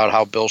story about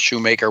how Bill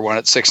Shoemaker won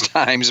it 6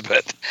 times.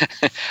 But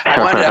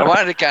I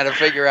wanted to kind of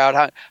figure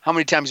out how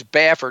many times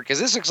Baffert, because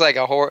this looks like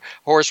a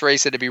horse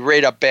race that to be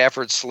right up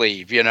Baffert's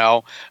sleeve.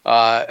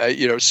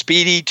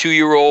 Speedy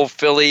 2-year-old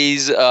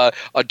fillies, a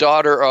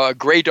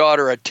gray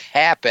daughter, a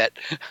Tappet.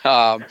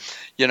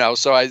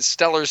 So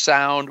Stellar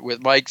Sound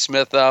with Mike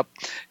Smith up,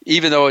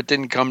 even though it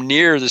didn't come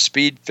near the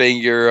speed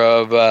figure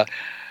of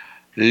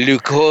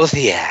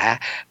Lucathea,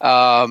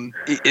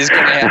 is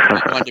going to have to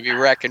be one to be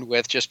reckoned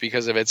with just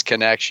because of its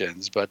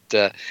connections. But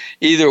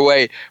either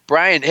way,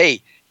 Brian,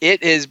 hey,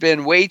 it has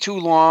been way too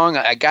long.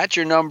 I got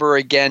your number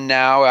again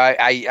now.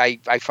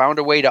 I found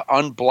a way to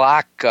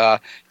unblock,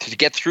 to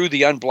get through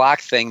the unblock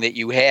thing that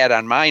you had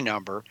on my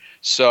number.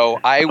 So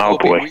I will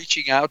be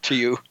reaching out to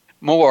you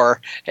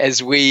more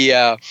as we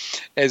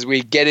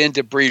get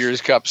into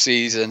Breeders' Cup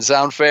season.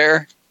 Sound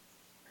fair?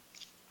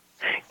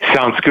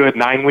 Sounds good.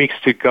 9 weeks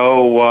to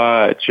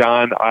go,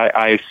 John.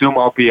 I assume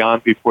I'll be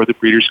on before the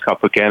Breeders'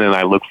 Cup again, and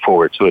I look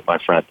forward to it, my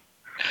friend.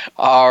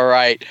 All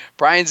right.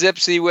 Brian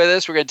Zipse with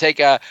us. We're going to take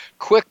a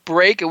quick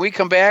break, and we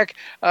come back.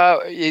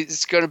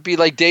 It's going to be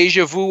like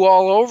deja vu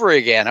all over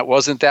again. It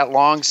wasn't that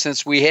long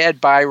since we had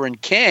Byron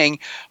King,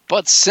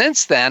 but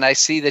since then I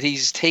see that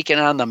he's taken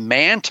on the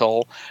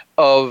mantle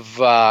of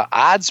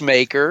odds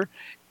maker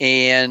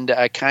and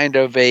kind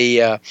of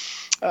a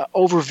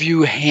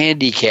overview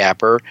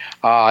handicapper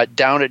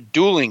down at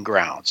Dueling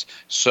Grounds.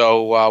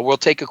 So we'll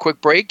take a quick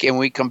break, and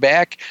when we come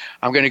back,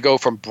 I'm going to go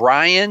from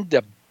Brian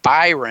to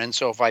Byron.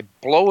 So if I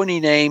blow any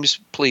names,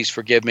 please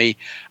forgive me.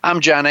 I'm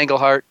John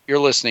Englehart. You're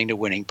listening to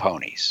Winning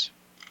Ponies.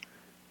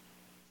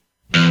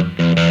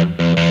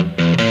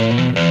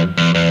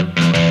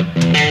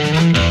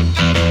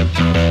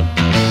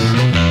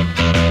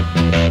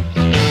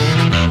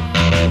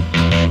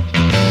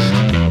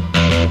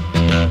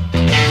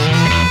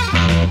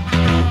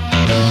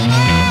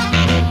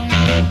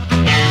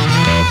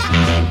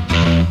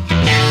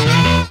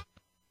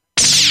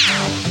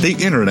 The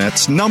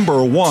Internet's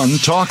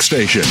 #1 talk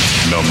station.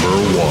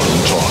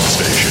 #1 talk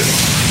station.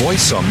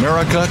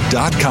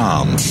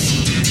 VoiceAmerica.com.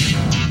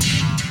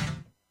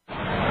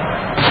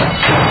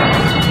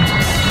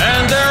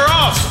 And they're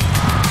off.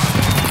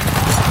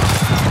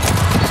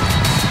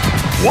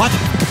 What?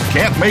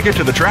 Can't make it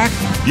to the track?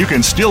 You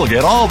can still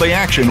get all the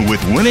action with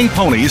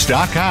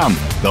winningponies.com,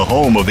 the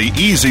home of the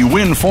easy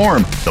win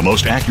form, the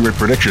most accurate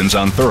predictions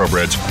on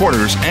thoroughbreds,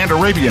 quarters, and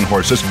Arabian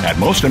horses at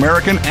most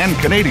American and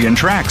Canadian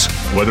tracks.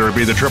 Whether it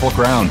be the Triple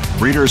Crown,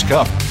 Breeders'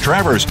 Cup,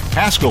 Travers,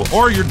 Haskell,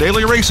 or your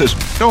daily races,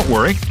 don't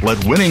worry, let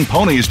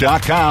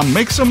winningponies.com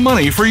make some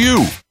money for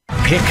you.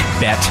 Pick,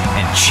 bet,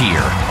 and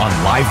cheer on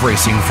live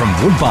racing from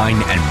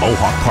Woodbine and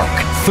Mohawk Park.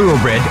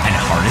 Thoroughbred and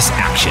harness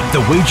action.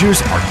 The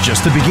wagers are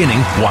just the beginning.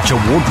 Watch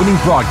award-winning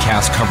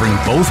broadcasts covering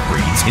both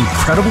breeds,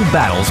 incredible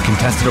battles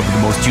contested over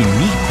the most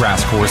unique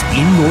grass course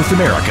in North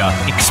America.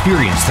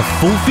 Experience the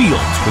full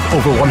fields with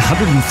over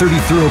 130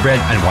 thoroughbred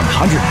and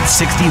 160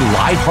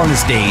 live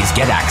harness days.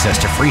 Get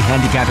access to free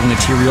handicapping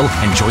material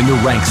and join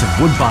the ranks of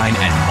Woodbine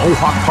and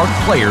Mohawk Park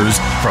players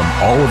from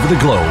all over the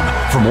globe.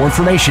 For more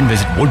information,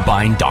 visit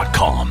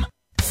woodbine.com.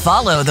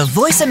 Follow the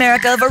Voice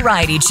America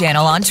Variety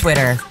channel on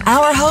Twitter.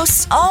 Our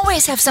hosts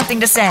always have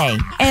something to say,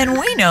 and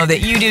we know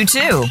that you do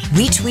too.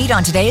 We tweet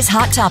on today's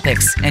hot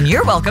topics, and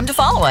you're welcome to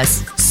follow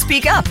us.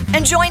 Speak up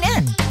and join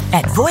in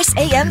at Voice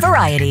AM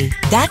Variety.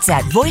 That's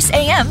at Voice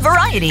AM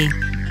Variety.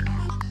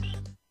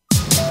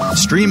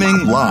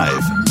 Streaming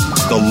live.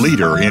 The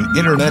leader in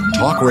Internet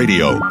talk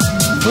radio.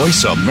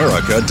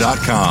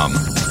 VoiceAmerica.com.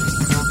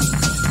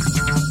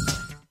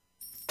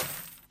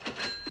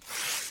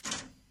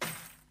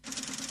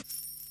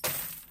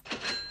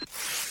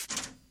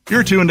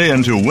 You're tuned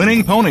in to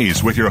Winning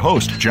Ponies with your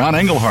host, John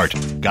Englehart.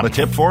 Got a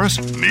tip for us?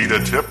 Need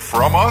a tip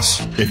from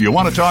us? If you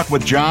want to talk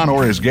with John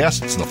or his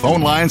guests, the phone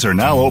lines are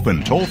now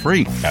open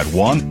toll-free at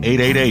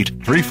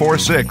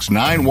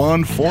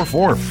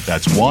 1-888-346-9144.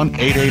 That's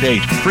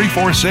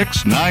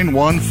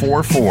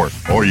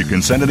 1-888-346-9144. Or you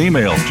can send an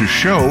email to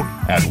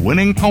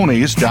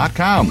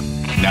show@winningponies.com.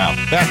 Now,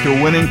 back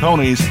to Winning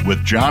Ponies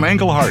with John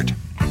Englehart.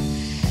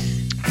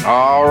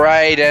 All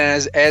right,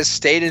 and as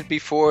stated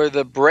before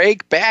the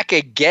break, back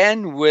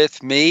again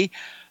with me,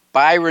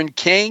 Byron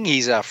King.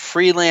 He's a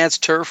freelance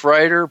turf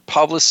writer,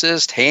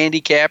 publicist,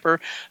 handicapper.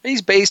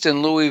 He's based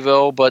in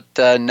Louisville, but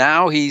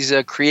now he's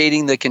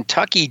creating the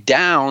Kentucky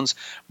Downs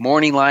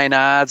morning line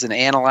odds and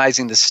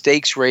analyzing the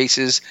stakes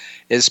races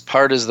as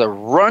part of the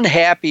Run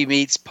Happy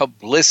Meets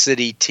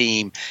publicity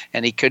team.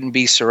 And he couldn't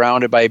be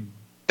surrounded by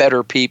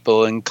better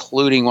people,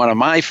 including one of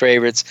my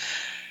favorites.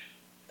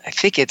 I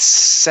think it's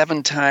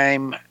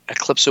 7-time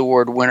Eclipse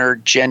Award winner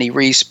Jenny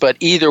Reese. But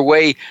either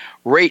way,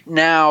 right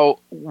now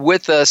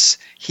with us,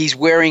 he's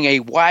wearing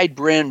a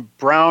wide-brimmed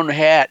brown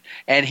hat,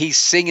 and he's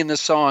singing the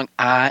song,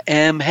 I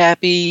Am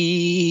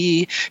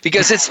Happy,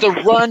 because it's the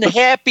Run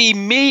Happy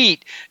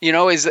Meet. You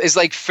know, is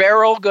like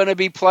Farrell going to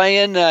be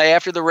playing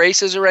after the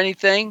races or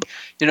anything,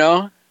 you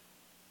know?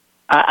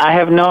 I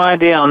have no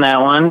idea on that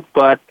one,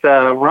 but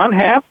Run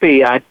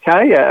Happy, I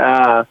tell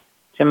you,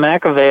 Jim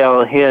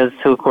McAvale,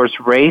 who of course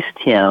raced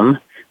him,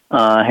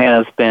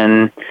 has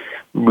been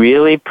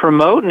really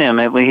promoting him.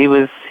 He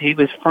was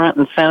front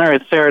and center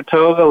at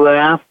Saratoga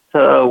last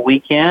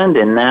weekend,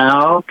 and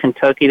now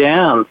Kentucky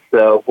Downs.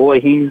 So boy,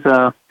 he's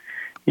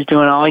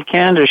doing all he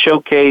can to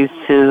showcase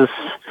his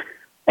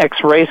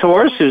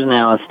ex-racehorse, who's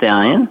now a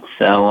stallion.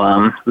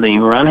 So the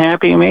Run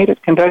Happy made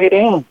at Kentucky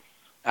Downs.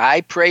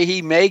 I pray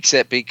he makes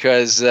it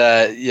because,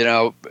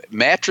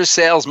 mattress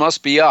sales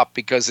must be up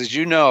because, as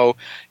you know,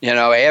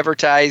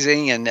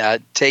 advertising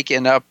and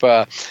taking up,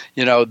 the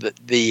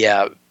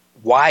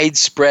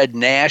widespread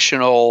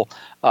national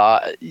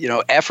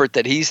effort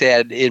that he's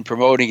had in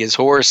promoting his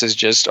horse is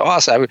just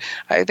awesome.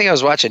 I think I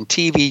was watching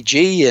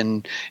TVG,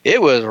 and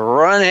it was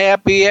run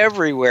happy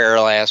everywhere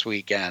last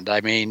weekend.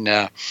 I mean,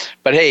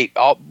 but hey,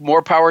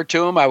 more power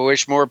to him. I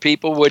wish more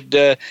people would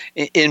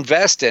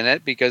invest in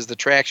it, because the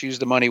tracks use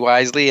the money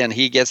wisely, and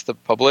he gets the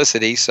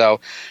publicity. So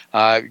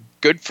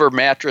good for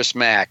Mattress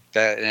Mac,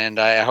 and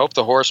I hope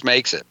the horse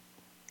makes it.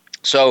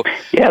 So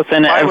yes,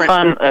 and a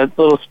fun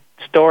little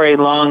story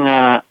long.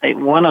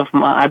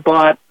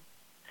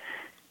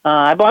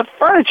 I bought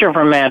furniture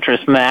from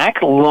Mattress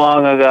Mac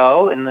long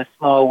ago in the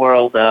Small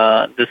World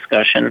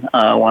discussion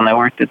when I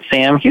worked at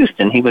Sam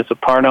Houston. He was a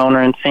part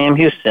owner in Sam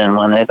Houston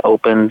when it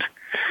opened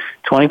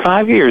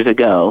 25 years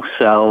ago.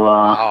 So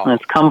wow.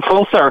 It's come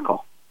full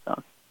circle.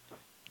 So.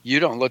 You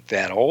don't look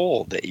that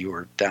old that you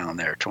were down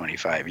there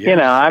 25 years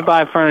ago. I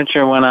buy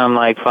furniture when I'm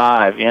like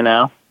 5,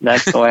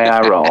 That's the way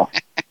I roll.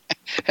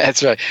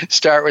 That's right.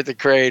 Start with the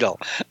cradle.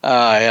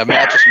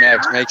 Mattress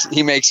Max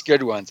makes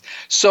good ones.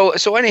 So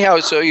anyhow,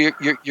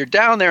 you're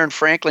down there in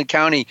Franklin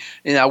County.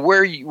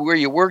 Where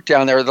you work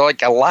down there, there are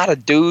like a lot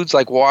of dudes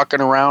like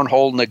walking around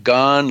holding a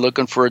gun,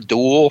 looking for a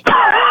duel.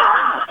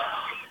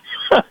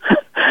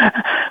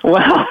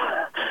 Well,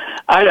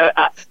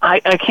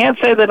 I can't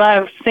say that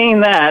I've seen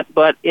that,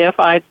 but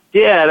if I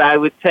did, I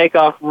would take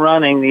off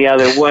running the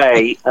other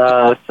way.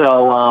 I'm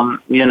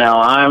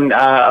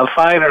a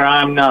fighter.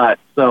 I'm not.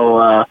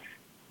 So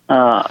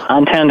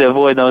I tend to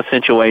avoid those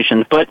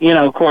situations. But,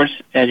 of course,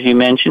 as you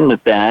mentioned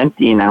with that,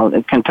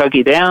 the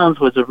Kentucky Downs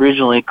was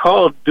originally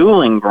called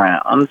Dueling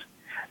Grounds,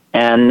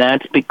 and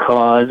that's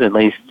because, at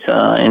least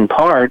in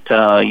part,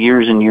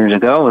 years and years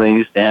ago, they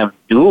used to have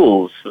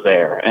duels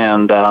there.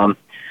 And,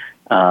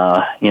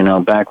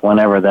 back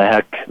whenever the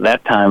heck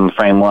that time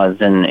frame was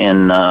in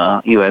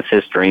U.S.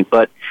 history.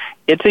 But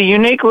it's a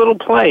unique little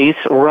place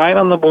right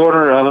on the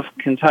border of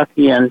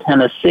Kentucky and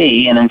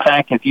Tennessee. And, in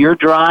fact, if you're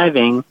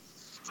driving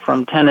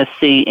from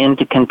Tennessee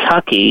into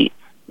Kentucky,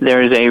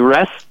 there's a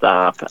rest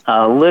stop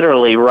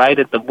literally right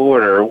at the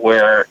border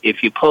where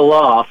if you pull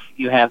off,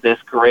 you have this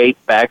great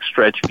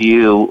backstretch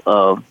view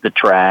of the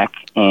track,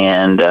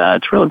 and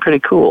it's really pretty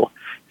cool.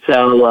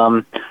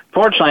 So,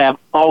 fortunately, I've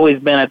always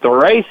been at the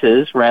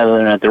races rather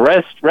than at the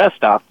rest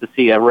stop to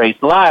see a race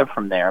live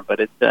from there, but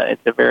it's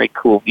a very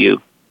cool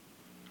view.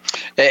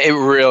 It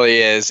really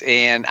is,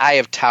 and I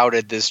have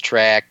touted this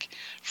track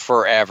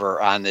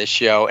forever on this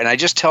show, and I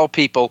just tell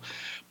people,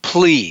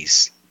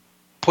 please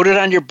put it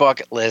on your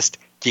bucket list.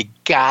 You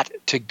got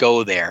to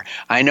go there.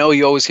 I know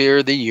you always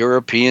hear the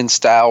European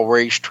style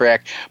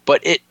racetrack, but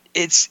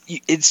it's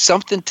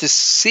something to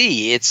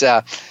see. It's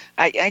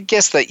I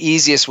guess the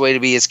easiest way to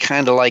be is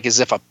kind of like as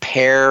if a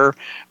pear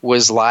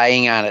was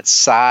lying on its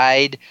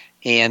side,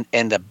 and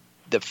the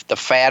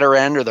fatter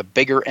end or the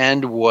bigger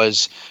end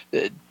was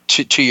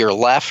to your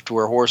left,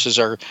 where horses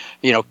are,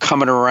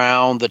 coming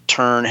around the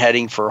turn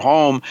heading for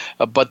home.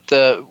 But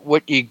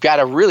what you got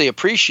to really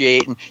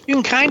appreciate, and you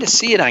can kind of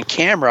see it on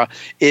camera,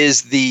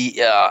 is the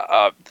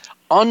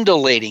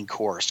undulating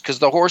course, because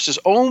the horses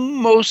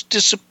almost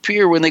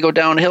disappear when they go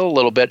downhill a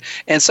little bit.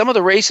 And some of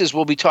the races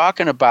we'll be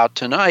talking about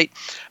tonight,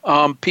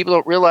 people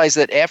don't realize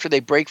that after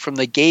they break from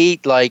the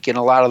gate, like in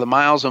a lot of the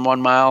miles in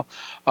 1 mile,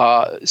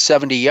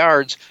 70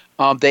 yards,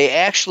 they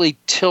actually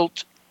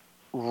tilt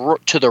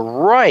to the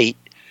right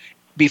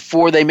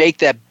before they make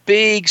that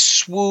big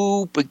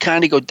swoop and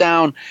kind of go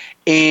down,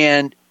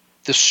 and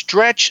the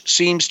stretch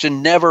seems to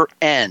never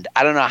end.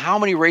 I don't know how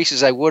many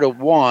races I would have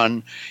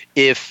won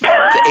if the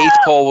eighth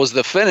pole was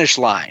the finish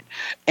line.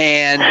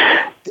 And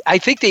I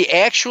think they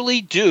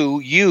actually do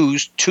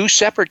use 2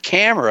 separate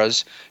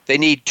cameras. They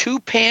need 2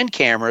 pan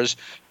cameras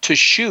to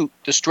shoot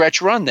the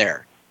stretch run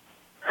there.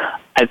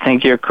 I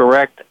think you're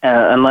correct,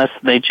 unless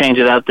they change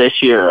it out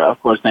this year. Of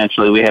course,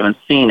 naturally, we haven't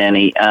seen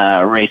any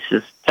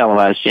races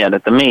televised yet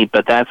at the meet,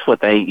 but that's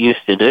what they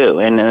used to do,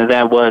 and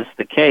that was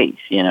the case.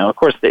 Of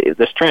course,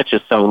 the stretch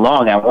is so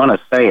long, I want to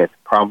say it's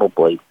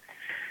probably,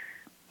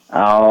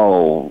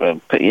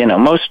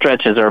 most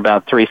stretches are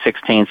about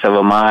 3/16 of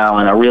a mile,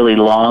 and a really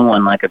long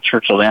one, like a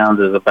Churchill Downs,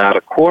 is about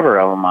a quarter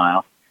of a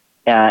mile.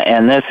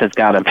 And this has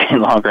got to be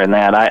longer than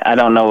that. I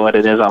don't know what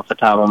it is off the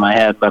top of my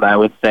head, but I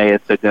would say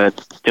it's a good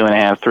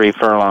 2.5, 3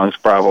 furlongs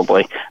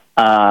probably.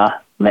 Or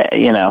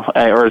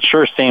it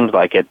sure seems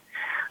like it.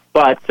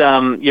 But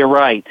you're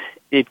right.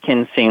 It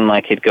can seem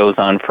like it goes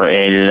on for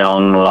a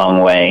long,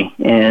 long way.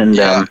 And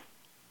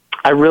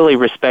I really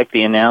respect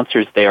the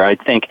announcers there. I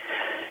think,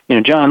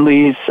 John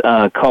Lee's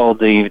called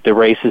the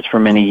races for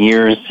many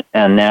years,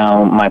 and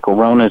now Michael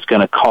Rona's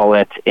going to call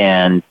it.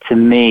 And to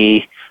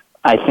me,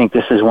 I think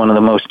this is one of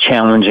the most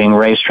challenging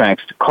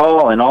racetracks to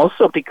call, and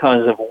also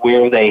because of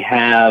where they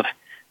have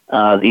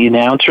the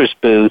announcer's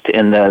booth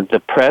in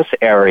the press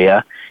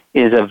area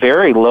is a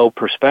very low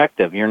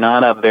perspective. You're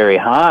not up very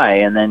high,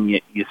 and then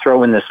you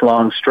throw in this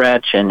long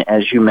stretch, and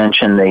as you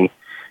mentioned, the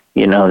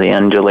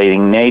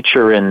undulating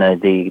nature and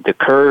the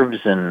curves,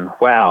 and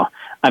wow.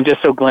 I'm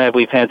just so glad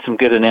we've had some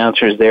good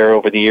announcers there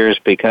over the years,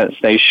 because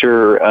they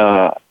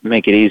sure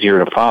make it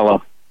easier to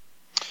follow.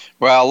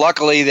 Well,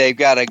 luckily they've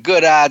got a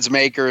good odds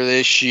maker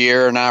this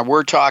year, and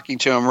we're talking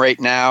to him right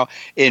now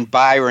in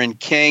Byron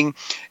King.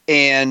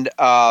 And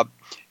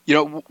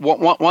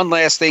one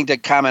last thing to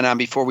comment on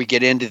before we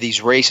get into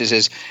these races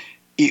is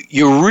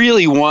you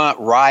really want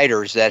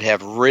riders that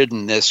have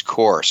ridden this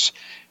course.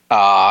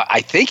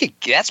 I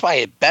think that's why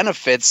it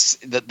benefits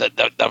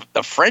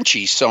the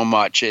Frenchies so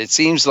much. It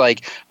seems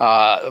like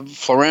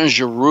Florent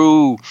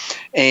Giroux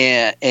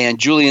and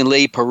Julien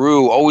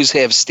Leparoux always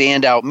have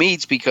standout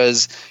meets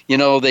because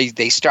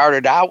they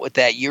started out with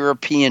that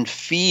European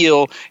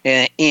feel,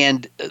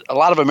 and a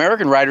lot of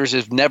American riders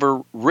have never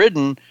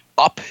ridden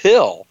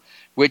uphill,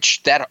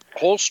 which that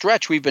whole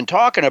stretch we've been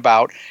talking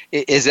about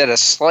is at a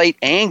slight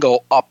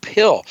angle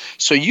uphill.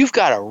 So you've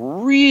got to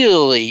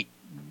really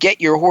get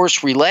your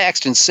horse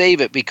relaxed and save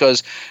it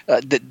because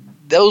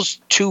those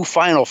two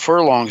final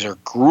furlongs are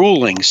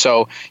grueling.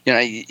 So,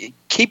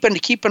 keep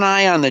an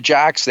eye on the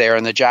jocks there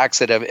and the jocks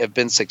that have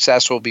been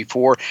successful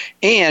before.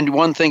 And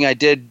one thing I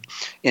did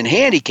in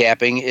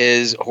handicapping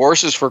is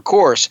horses for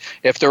course.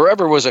 If there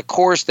ever was a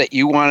course that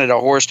you wanted a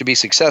horse to be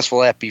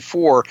successful at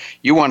before,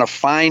 you want to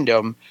find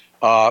them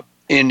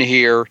in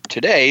here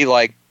today.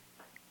 Like,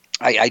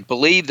 I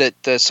believe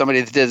that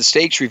somebody that did the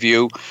stakes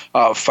review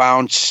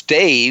found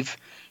Stave,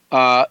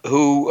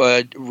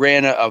 who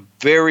ran a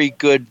very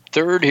good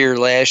third here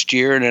last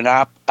year and an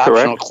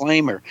optional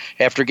claimer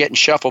after getting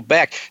shuffled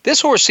back.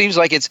 This horse seems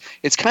like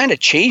it's kind of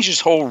changed his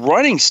whole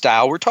running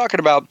style. We're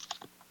talking about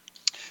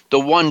the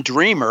One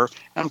Dreamer.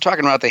 I'm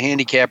talking about the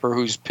handicapper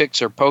whose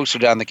picks are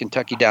posted on the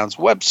Kentucky Downs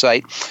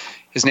website.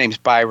 His name's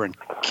Byron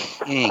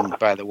King,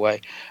 by the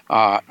way.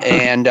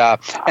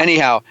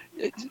 Anyhow,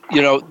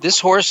 this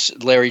horse,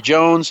 Larry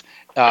Jones,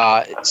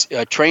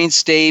 trained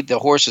Stave. The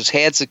horse has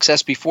had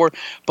success before,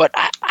 but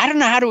I don't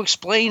know how to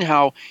explain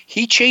how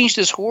he changed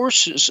his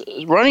horse's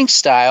running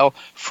style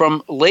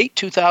from late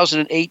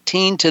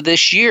 2018 to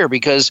this year,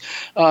 because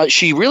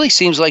she really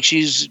seems like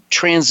she's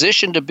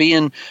transitioned to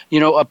being,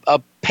 a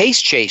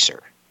pace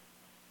chaser.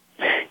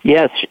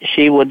 Yes,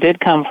 she did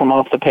come from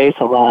off the pace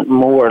a lot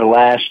more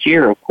last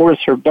year. Of course,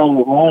 her better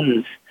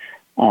runs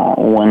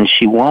when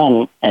she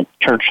won at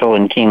Churchill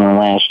and Keeneland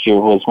last year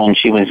was when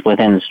she was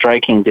within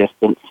striking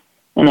distance.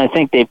 And I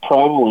think they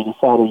probably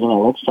decided,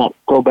 let's not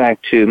go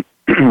back to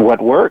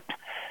what worked.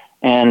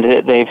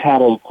 And they've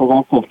had a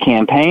collective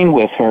campaign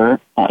with her.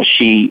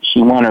 She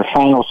won her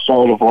final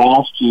start of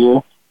last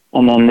year,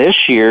 and then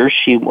this year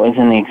she was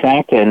in the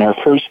Exacta in her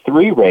first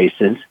three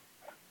races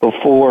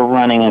before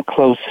running a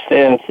close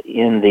fifth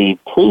in the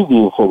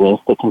preview for this,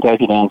 the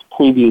Kentucky Downs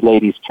Preview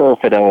Ladies Turf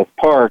at Ellis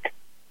Park.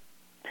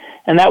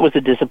 And that was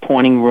a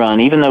disappointing run,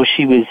 even though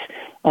she was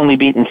only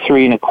beaten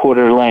 3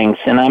 1/4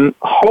 lengths. And I'm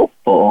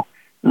hopeful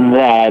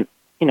that,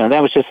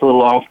 that was just a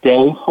little off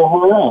day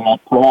for her, and that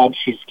perhaps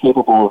she's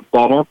capable of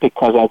better,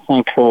 because I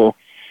think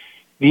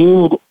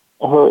viewed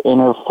her in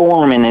her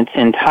form in its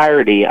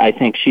entirety, I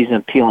think she's an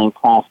appealing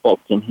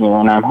prospect in here.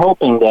 And I'm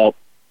hoping that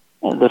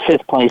the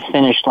fifth place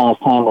finish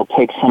last time will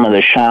take some of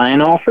the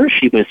shine off her.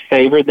 She was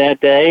favored that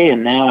day,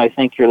 and now I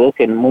think you're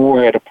looking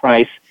more at a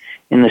price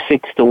in the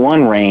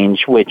 6-1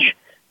 range, which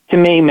to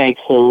me makes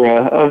her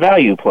a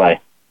value play.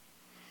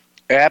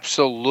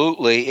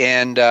 Absolutely,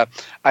 and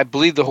I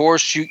believe the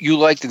horse you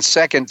liked in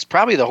second is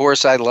probably the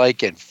horse I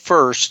like in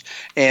first,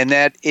 and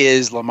that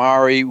is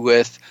Lamari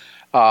with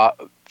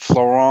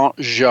Florent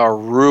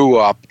Giroux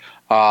up.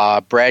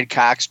 Brad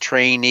Cox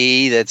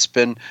trainee that's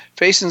been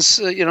facing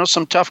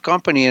some tough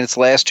company in its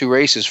last two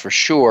races for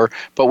sure,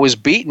 but was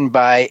beaten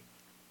by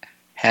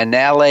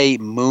Hanale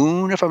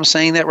Moon, if I'm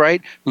saying that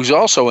right, who's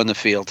also in the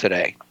field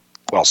today.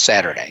 Well,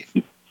 Saturday.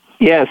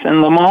 Yes, and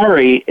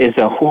Lamari is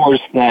a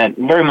horse that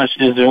very much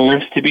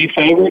deserves to be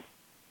favored,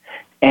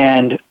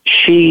 and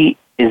she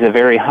is a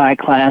very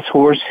high-class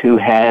horse who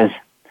has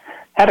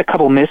had a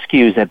couple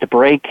miscues at the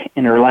break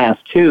in her last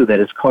two that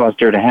has caused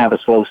her to have a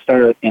slow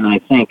start, and I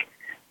think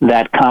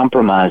that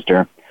compromised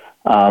her.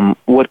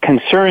 What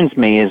concerns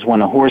me is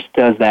when a horse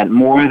does that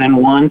more than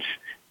once,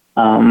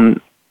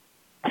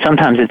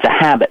 sometimes it's a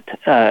habit.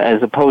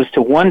 As opposed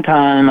to one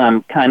time,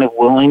 I'm kind of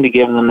willing to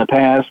give them the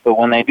pass, but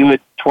when they do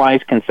it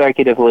twice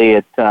consecutively,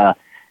 it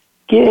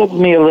gives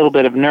me a little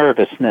bit of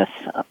nervousness.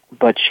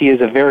 But she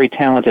is a very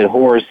talented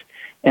horse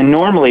and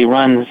normally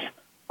runs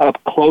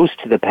up close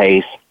to the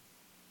pace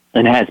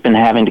and has been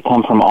having to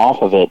come from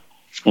off of it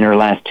in her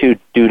last two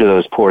due to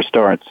those poor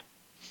starts.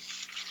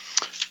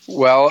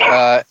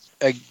 Well,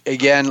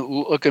 again,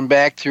 looking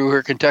back through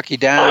her Kentucky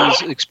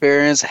Downs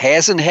experience,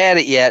 hasn't had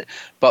it yet,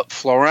 but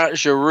Florent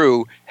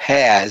Giroux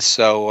has,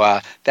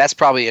 so that's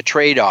probably a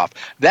trade-off.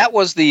 That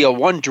was the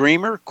One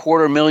Dreamer,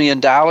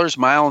 $250,000,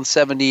 mile and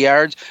 70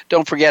 yards.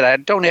 Don't forget, I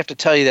don't have to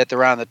tell you that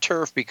they're on the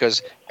turf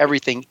because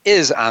everything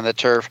is on the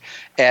turf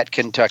at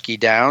Kentucky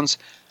Downs,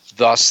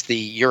 thus the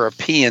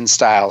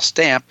European-style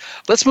stamp.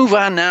 Let's move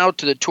on now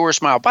to the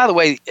Tourist Mile. By the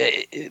way,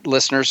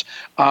 listeners,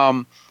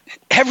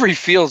 every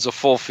field's a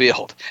full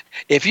field.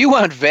 If you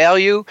want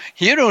value,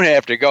 you don't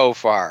have to go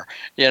far,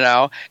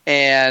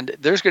 and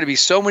there's going to be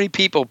so many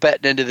people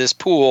betting into this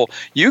pool.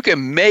 You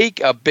can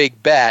make a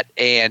big bet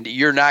and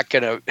you're not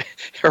going to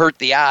hurt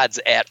the odds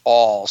at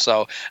all.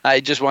 So I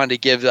just wanted to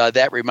give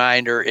that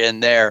reminder in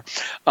there.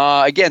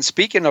 Again,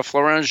 speaking of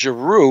Florent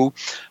Giroux,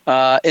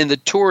 in the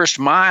Tourist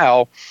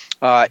Mile,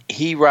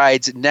 he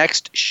rides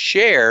Next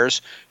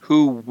Shares,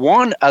 who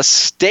won a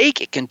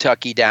stake at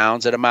Kentucky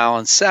Downs at 1.70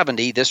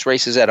 miles. This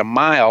race is at a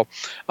mile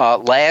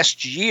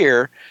last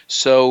year,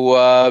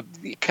 so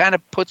it kind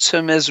of puts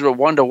him as a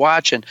one to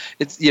watch. And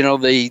it's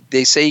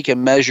they say you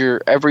can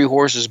measure every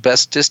horse's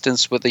best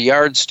distance with a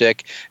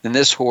yardstick, and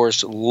this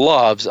horse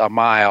loves a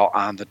mile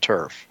on the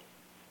turf.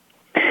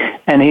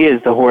 And he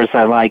is the horse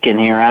I like in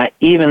here.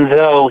 Even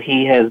though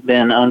he has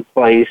been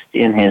unplaced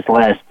in his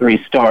last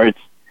 3 starts,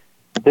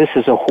 this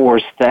is a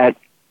horse that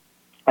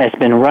has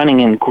been running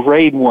in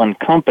Grade 1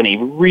 company,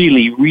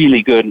 really,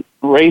 really good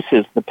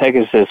races. The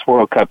Pegasus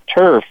World Cup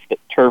Turf, the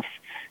Turf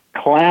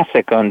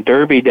Classic on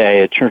Derby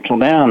Day at Churchill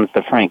Downs,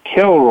 the Frank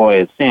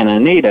Kilroy at Santa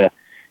Anita,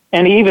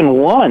 and he even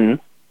won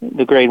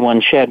the Grade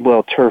 1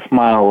 Shadwell Turf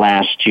Mile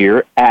last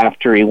year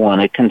after he won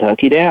at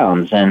Kentucky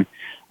Downs. And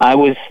I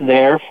was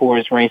there for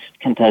his race at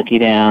Kentucky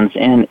Downs,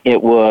 and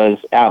it was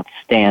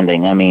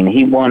outstanding. I mean,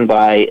 he won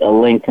by a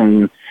length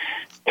and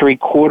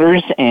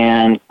 3/4,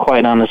 and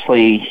quite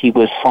honestly, he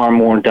was far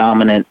more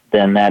dominant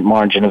than that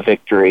margin of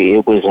victory.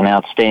 It was an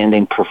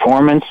outstanding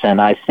performance, and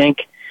I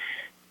think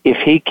if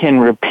he can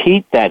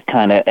repeat that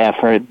kind of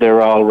effort,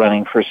 they're all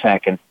running for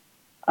second.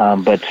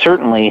 But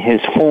certainly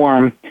his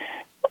form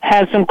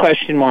has some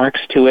question marks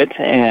to it,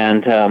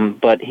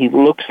 and but he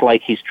looks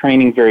like he's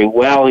training very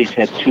well. He's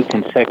had 2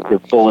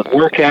 consecutive bullet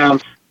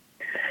workouts,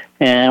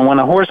 and when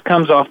a horse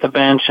comes off the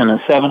bench in a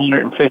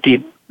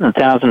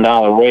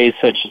 $750,000 race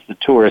such as the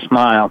Tourist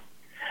Mile,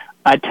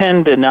 I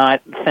tend to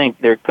not think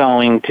they're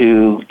going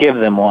to give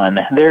them one.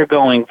 They're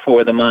going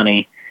for the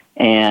money,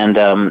 and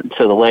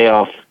so the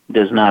layoff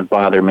does not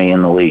bother me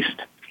in the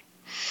least.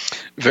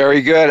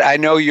 Very good. I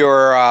know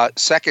your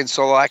second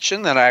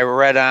selection that I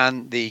read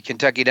on the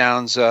Kentucky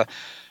Downs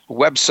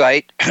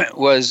website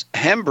was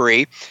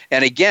Hembry,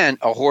 and again,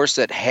 a horse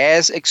that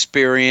has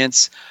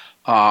experience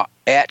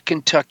at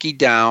Kentucky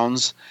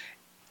Downs.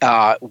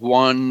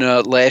 Won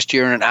last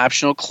year in an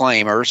optional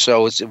claimer,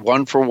 so it's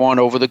 1-for-1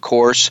 over the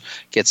course,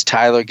 gets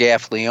Tyler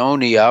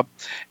Gaffleone up.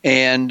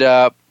 And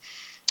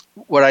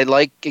what I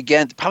like,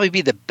 again, probably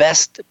be the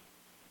best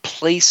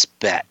place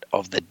bet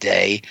of the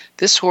day.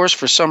 This horse,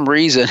 for some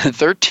reason,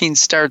 13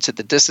 starts at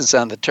the distance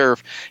on the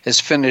turf, has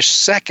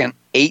finished second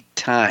 8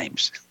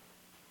 times.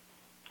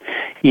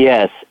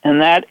 Yes,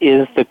 and that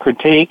is the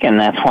critique, and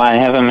that's why I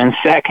have him in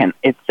second.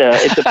 It's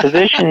a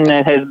position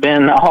that has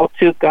been all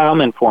too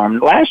common for him.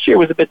 Last year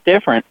was a bit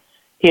different.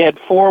 He had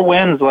 4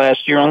 wins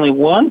last year, only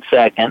 1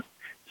 second.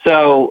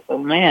 So,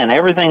 man,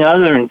 everything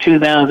other than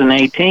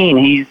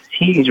 2018,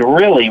 he's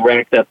really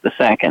racked up the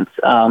seconds.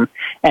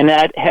 And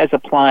that has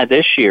applied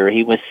this year.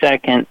 He was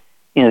second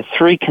in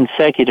 3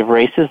 consecutive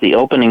races, the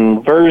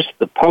Opening Verse,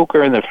 the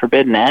Poker, and the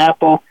Forbidden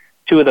Apple.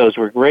 2 of those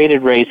were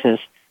graded races.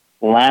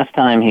 Last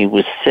time he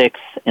was 6th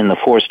in the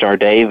 4-Star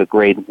Dave, a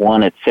Grade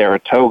 1 at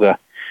Saratoga.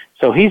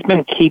 So he's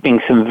been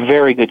keeping some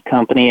very good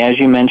company. As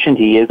you mentioned,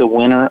 he is a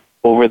winner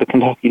over the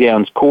Kentucky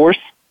Downs course.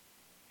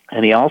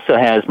 And he also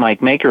has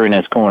Mike Maker in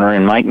his corner,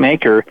 and Mike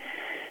Maker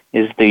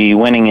is the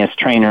winningest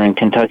trainer in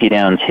Kentucky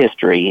Downs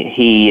history.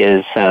 He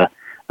is a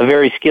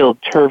very skilled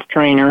turf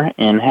trainer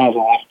and has a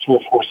lot of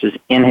turf horses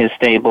in his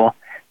stable.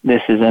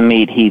 This is a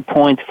meet he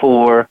points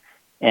for,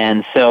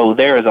 and so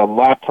there is a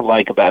lot to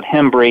like about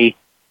Hembry,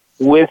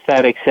 with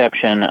that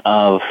exception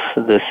of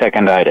the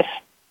seconditis.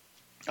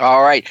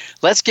 All right,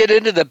 let's get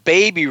into the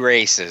baby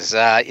races.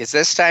 It's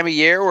this time of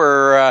year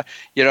where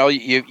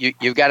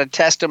you've got to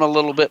test them a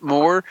little bit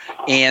more,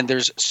 and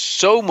there's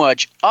so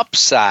much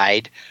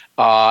upside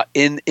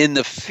in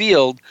the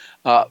field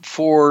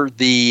for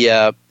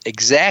the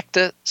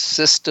Exacta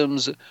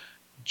Systems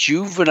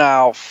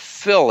Juvenile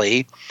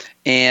Filly,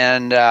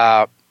 and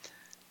I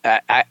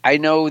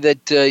know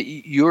that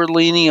you're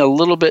leaning a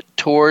little bit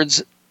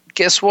towards,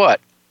 guess what,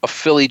 a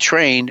filly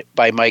trained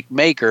by Mike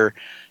Maker,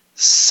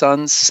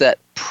 Sunset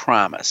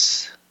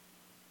Promise.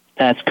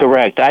 That's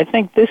correct. I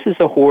think this is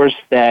a horse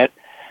that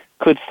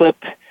could slip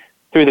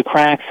through the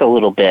cracks a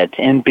little bit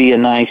and be a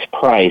nice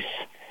price.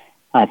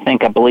 I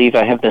believe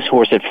I have this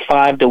horse at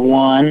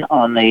 5-1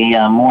 on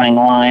the morning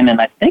line, and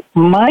I think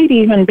might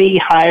even be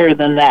higher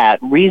than that.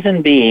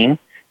 Reason being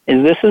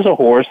is this is a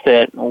horse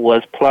that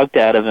was plucked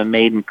out of a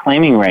maiden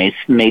claiming race,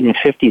 maiden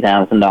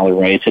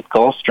 $50,000 race at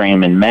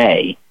Gulfstream in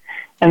May.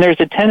 And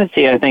there's a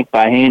tendency, I think,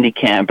 by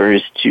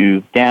handicappers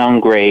to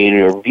downgrade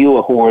or view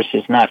a horse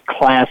as not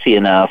classy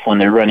enough when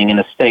they're running in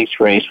a stakes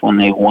race when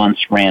they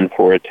once ran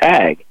for a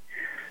tag.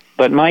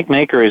 But Mike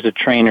Maker is a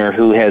trainer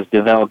who has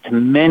developed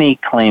many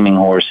claiming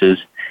horses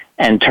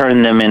and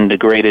turned them into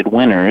graded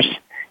winners.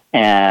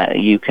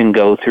 You can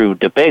go through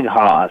the Big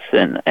Hoss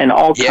and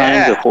all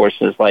kinds of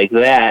horses like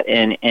that,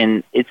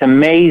 and it's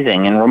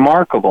amazing and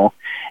remarkable.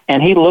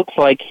 And he looks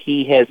like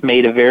he has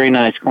made a very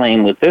nice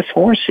claim with this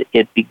horse.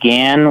 It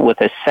began with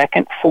a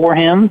second for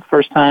him,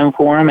 first time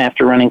for him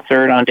after running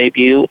third on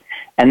debut.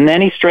 And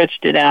then he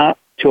stretched it out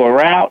to a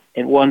route.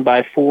 It won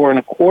by 4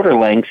 1/4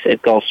 lengths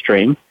at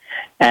Gulfstream.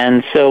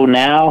 And so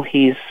now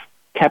he's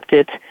kept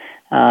it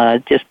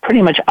just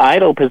pretty much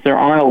idle because there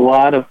aren't a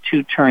lot of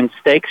two-turn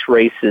stakes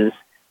races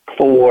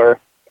for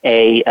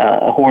a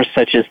horse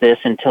such as this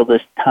until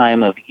this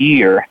time of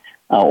year,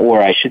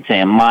 or I should say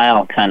a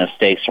mile kind of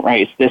stakes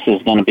race. This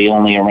is going to be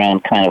only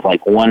around kind of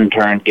like one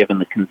turn given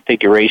the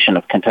configuration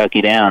of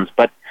Kentucky Downs.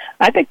 But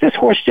I think this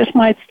horse just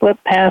might slip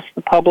past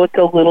the public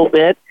a little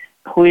bit.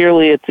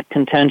 Clearly it's a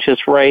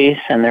contentious race,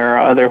 and there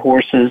are other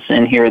horses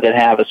in here that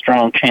have a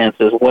strong chance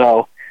as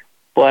well.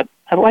 But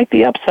I like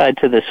the upside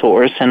to this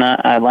horse, and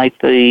I like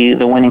the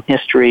winning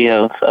history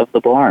of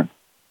the barn.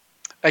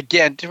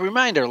 Again, to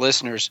remind our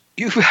listeners,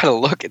 you've got to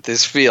look at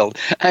this field.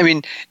 I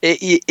mean,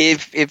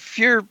 if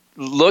you're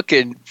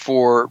looking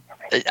for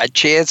a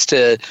chance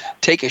to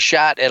take a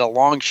shot at a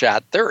long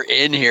shot, they're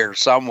in here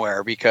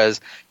somewhere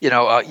because, you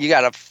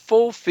got a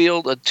full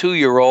field of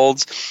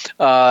 2-year-olds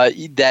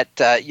that,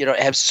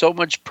 have so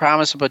much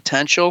promise and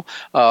potential.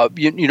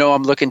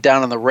 I'm looking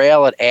down on the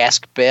rail at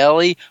Ask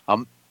Bailey.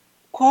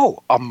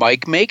 A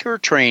Mike Maker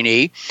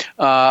trainee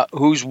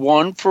who's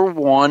 1 for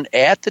 1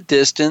 at the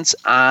distance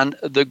on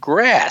the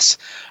grass.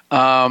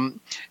 And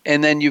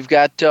then you've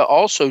got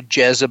also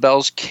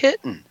Jezebel's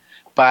Kitten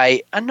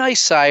by a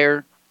nice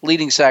sire,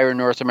 leading sire in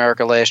North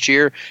America last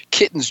year,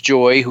 Kitten's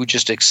Joy, who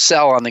just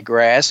excel on the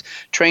grass,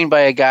 trained by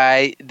a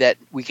guy that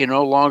we can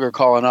no longer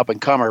call an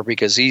up-and-comer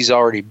because he's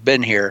already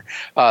been here,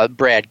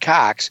 Brad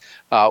Cox,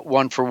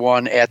 1 for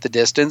 1 at the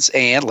distance.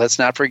 And let's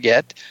not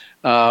forget,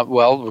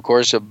 of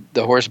course,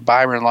 the horse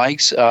Byron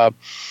likes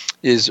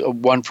is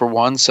 1 for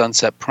 1,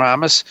 Sunset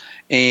Promise.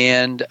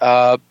 And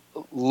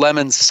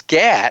Lemon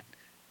Scat,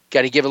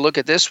 got to give a look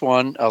at this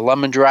one, a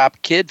Lemon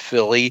Drop Kid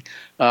filly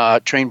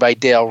trained by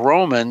Dale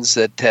Romans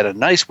that had a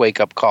nice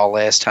wake-up call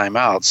last time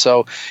out.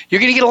 So you're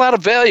going to get a lot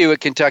of value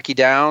at Kentucky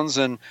Downs,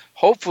 and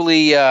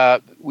hopefully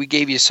we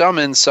gave you some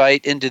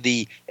insight into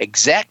the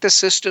Exacta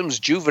Systems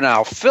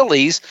Juvenile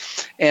Fillies.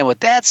 And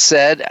with that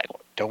said, I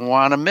don't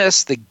want to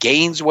miss the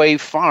Gainesway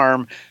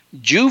Farm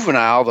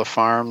Juvenile, the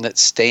farm that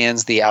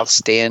stands the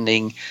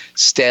outstanding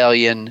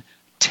stallion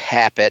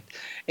Tappet.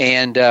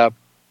 And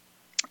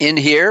in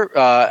here,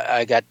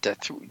 I got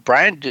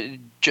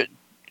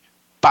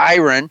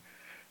Byron.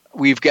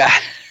 We've got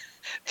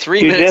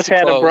 3 minutes. You just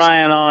had a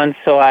Brian on,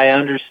 so I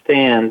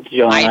understand,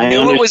 John. I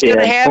knew it was going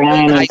to happen.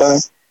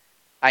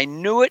 I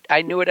knew it.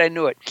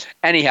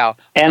 Anyhow,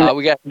 and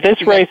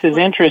this race is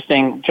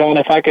interesting, John.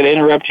 If I could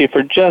interrupt you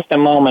for just a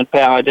moment,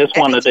 pal, I just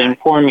wanted to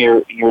inform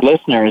your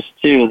listeners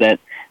too that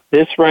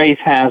this race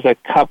has a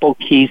couple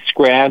key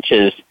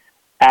scratches.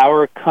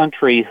 Our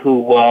Country, who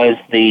was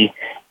the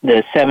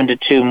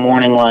 7-2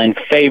 morning line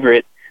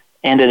favorite,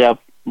 ended up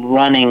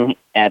running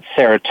at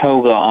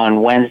Saratoga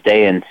on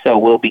Wednesday, and so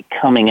we'll be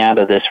coming out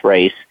of this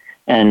race.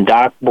 And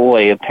Doc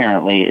Boy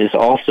apparently is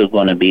also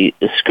going to be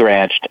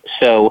scratched.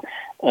 So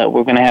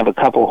we're going to have a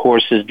couple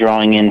horses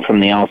drawing in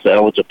from the also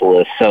eligible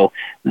list. So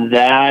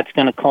that's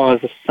going to cause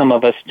some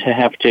of us to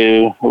have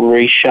to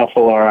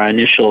reshuffle our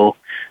initial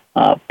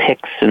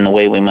picks in the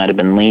way we might have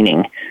been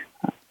leaning.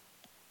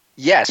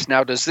 Yes.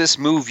 Now, does this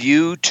move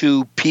you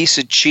to Peace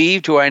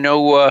Achieved, who I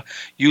know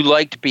you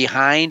liked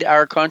behind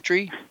Our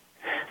Country?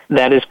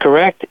 That is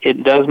correct.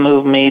 It does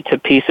move me to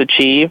Peace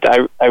Achieved.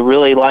 I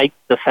really like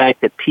the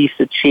fact that Peace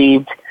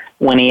Achieved,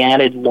 when he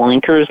added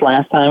blinkers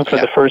last time for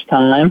the first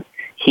time,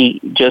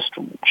 he just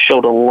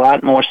showed a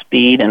lot more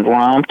speed and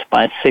romped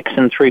by 6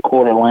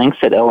 3/4 lengths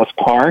at Ellis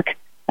Park.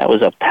 That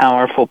was a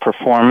powerful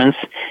performance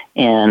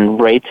and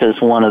rates as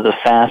one of the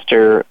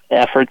faster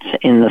efforts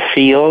in the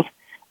field.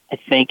 I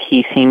think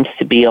he seems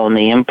to be on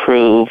the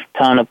improve,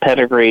 ton of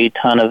pedigree,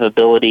 ton of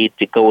ability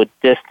to go with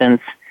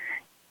distance.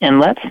 And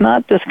let's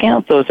not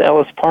discount those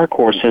Ellis Park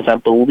horses. I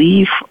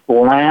believe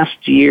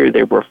last year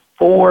there were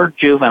 4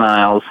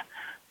 juveniles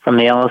from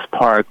the Ellis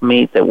Park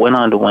meet that went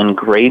on to win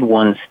Grade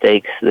 1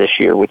 stakes this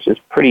year, which is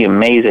pretty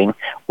amazing,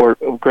 or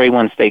Grade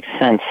 1 stakes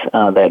since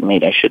that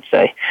meet, I should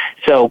say.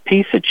 So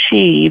Peace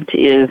Achieved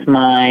is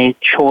my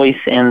choice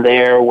in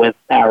there with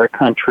Our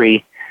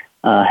Country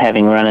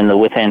having run in the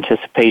With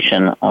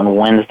Anticipation on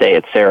Wednesday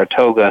at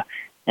Saratoga,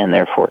 and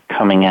therefore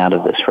coming out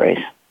of this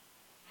race.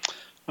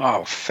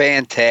 Oh,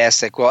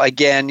 fantastic. Well,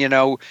 again, you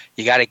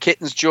got a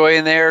Kitten's Joy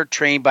in there,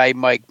 trained by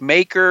Mike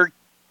Maker.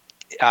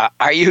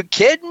 Are you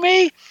kidding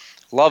me?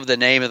 Love the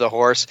name of the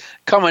horse.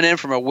 Coming in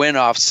from a win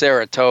off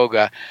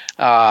Saratoga.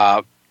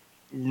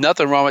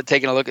 Nothing wrong with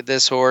taking a look at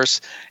this horse.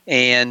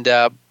 And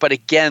but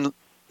again,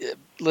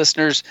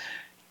 listeners,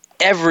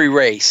 every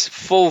race,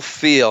 full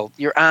field,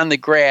 you're on the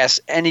grass,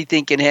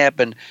 anything can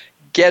happen.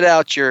 get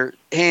out your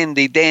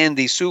handy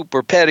dandy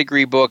super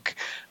pedigree book.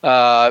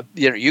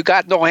 You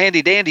got no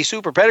handy dandy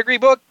super pedigree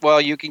book?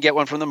 Well, you can get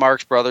one from the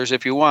Marx Brothers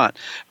if you want.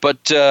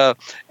 But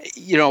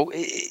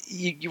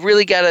you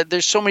really got to.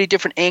 There's so many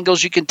different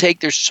angles you can take.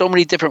 There's so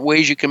many different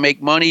ways you can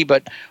make money.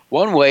 But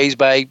one way is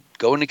by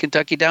going to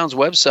Kentucky Downs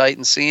website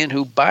and seeing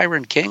who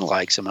Byron King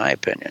likes, in my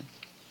opinion.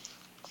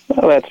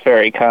 Well, that's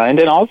very kind,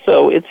 and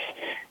also it's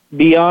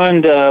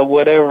beyond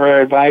whatever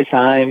advice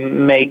I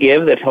may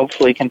give that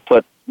hopefully can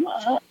put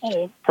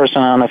a person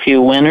on a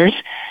few winners.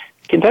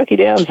 Kentucky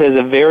Downs has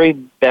a very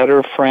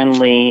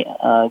bettor-friendly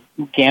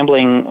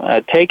gambling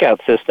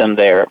takeout system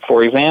there.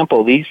 For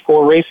example, these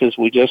 4 races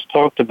we just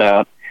talked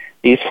about,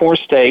 these 4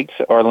 stakes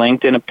are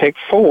linked in a pick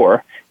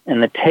 4,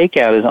 and the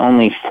takeout is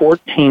only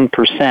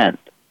 14%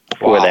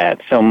 for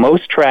that. So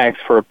most tracks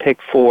for a pick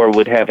 4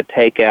 would have a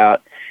takeout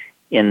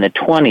in the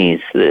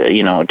 20s,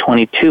 22%,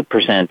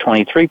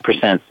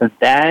 23%. So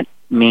that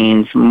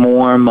means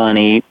more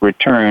money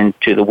returned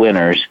to the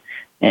winners,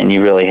 and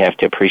you really have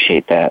to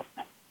appreciate that.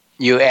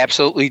 You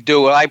absolutely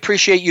do. Well, I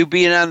appreciate you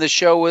being on the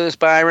show with us,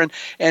 Byron.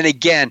 And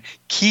again,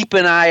 keep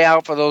an eye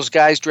out for those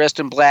guys dressed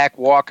in black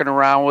walking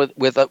around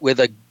with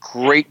a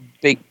great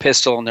big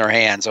pistol in their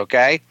hands,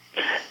 okay?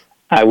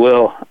 I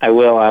will. I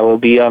will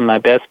be on my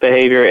best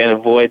behavior and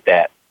avoid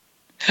that.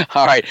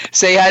 All right.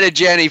 Say hi to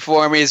Jenny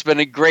for me. It's been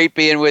a great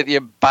being with you,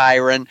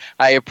 Byron.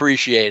 I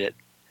appreciate it.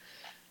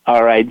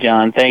 All right,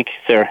 John. Thank you,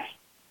 sir.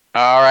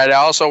 All right. I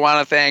also want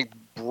to thank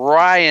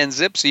Brian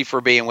Zipse for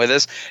being with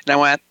us. And I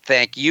want to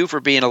thank you for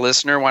being a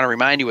listener. I want to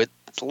remind you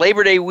it's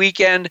Labor Day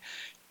weekend.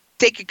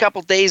 Take a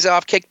couple days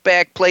off, kick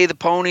back, play the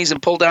ponies,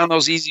 and pull down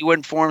those easy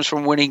win forms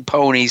from Winning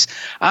Ponies.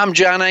 I'm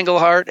John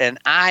Englehart, and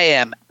I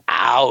am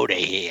out of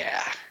here.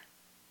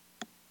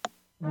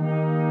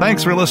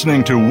 Thanks for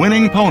listening to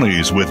Winning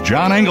Ponies with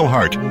John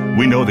Englehart.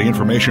 We know the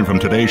information from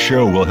today's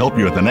show will help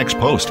you at the next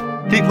post.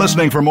 Keep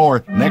listening for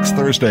more next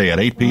Thursday at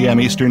 8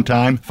 p.m. Eastern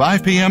Time,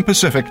 5 p.m.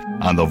 Pacific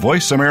on the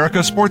Voice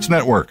America Sports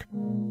Network.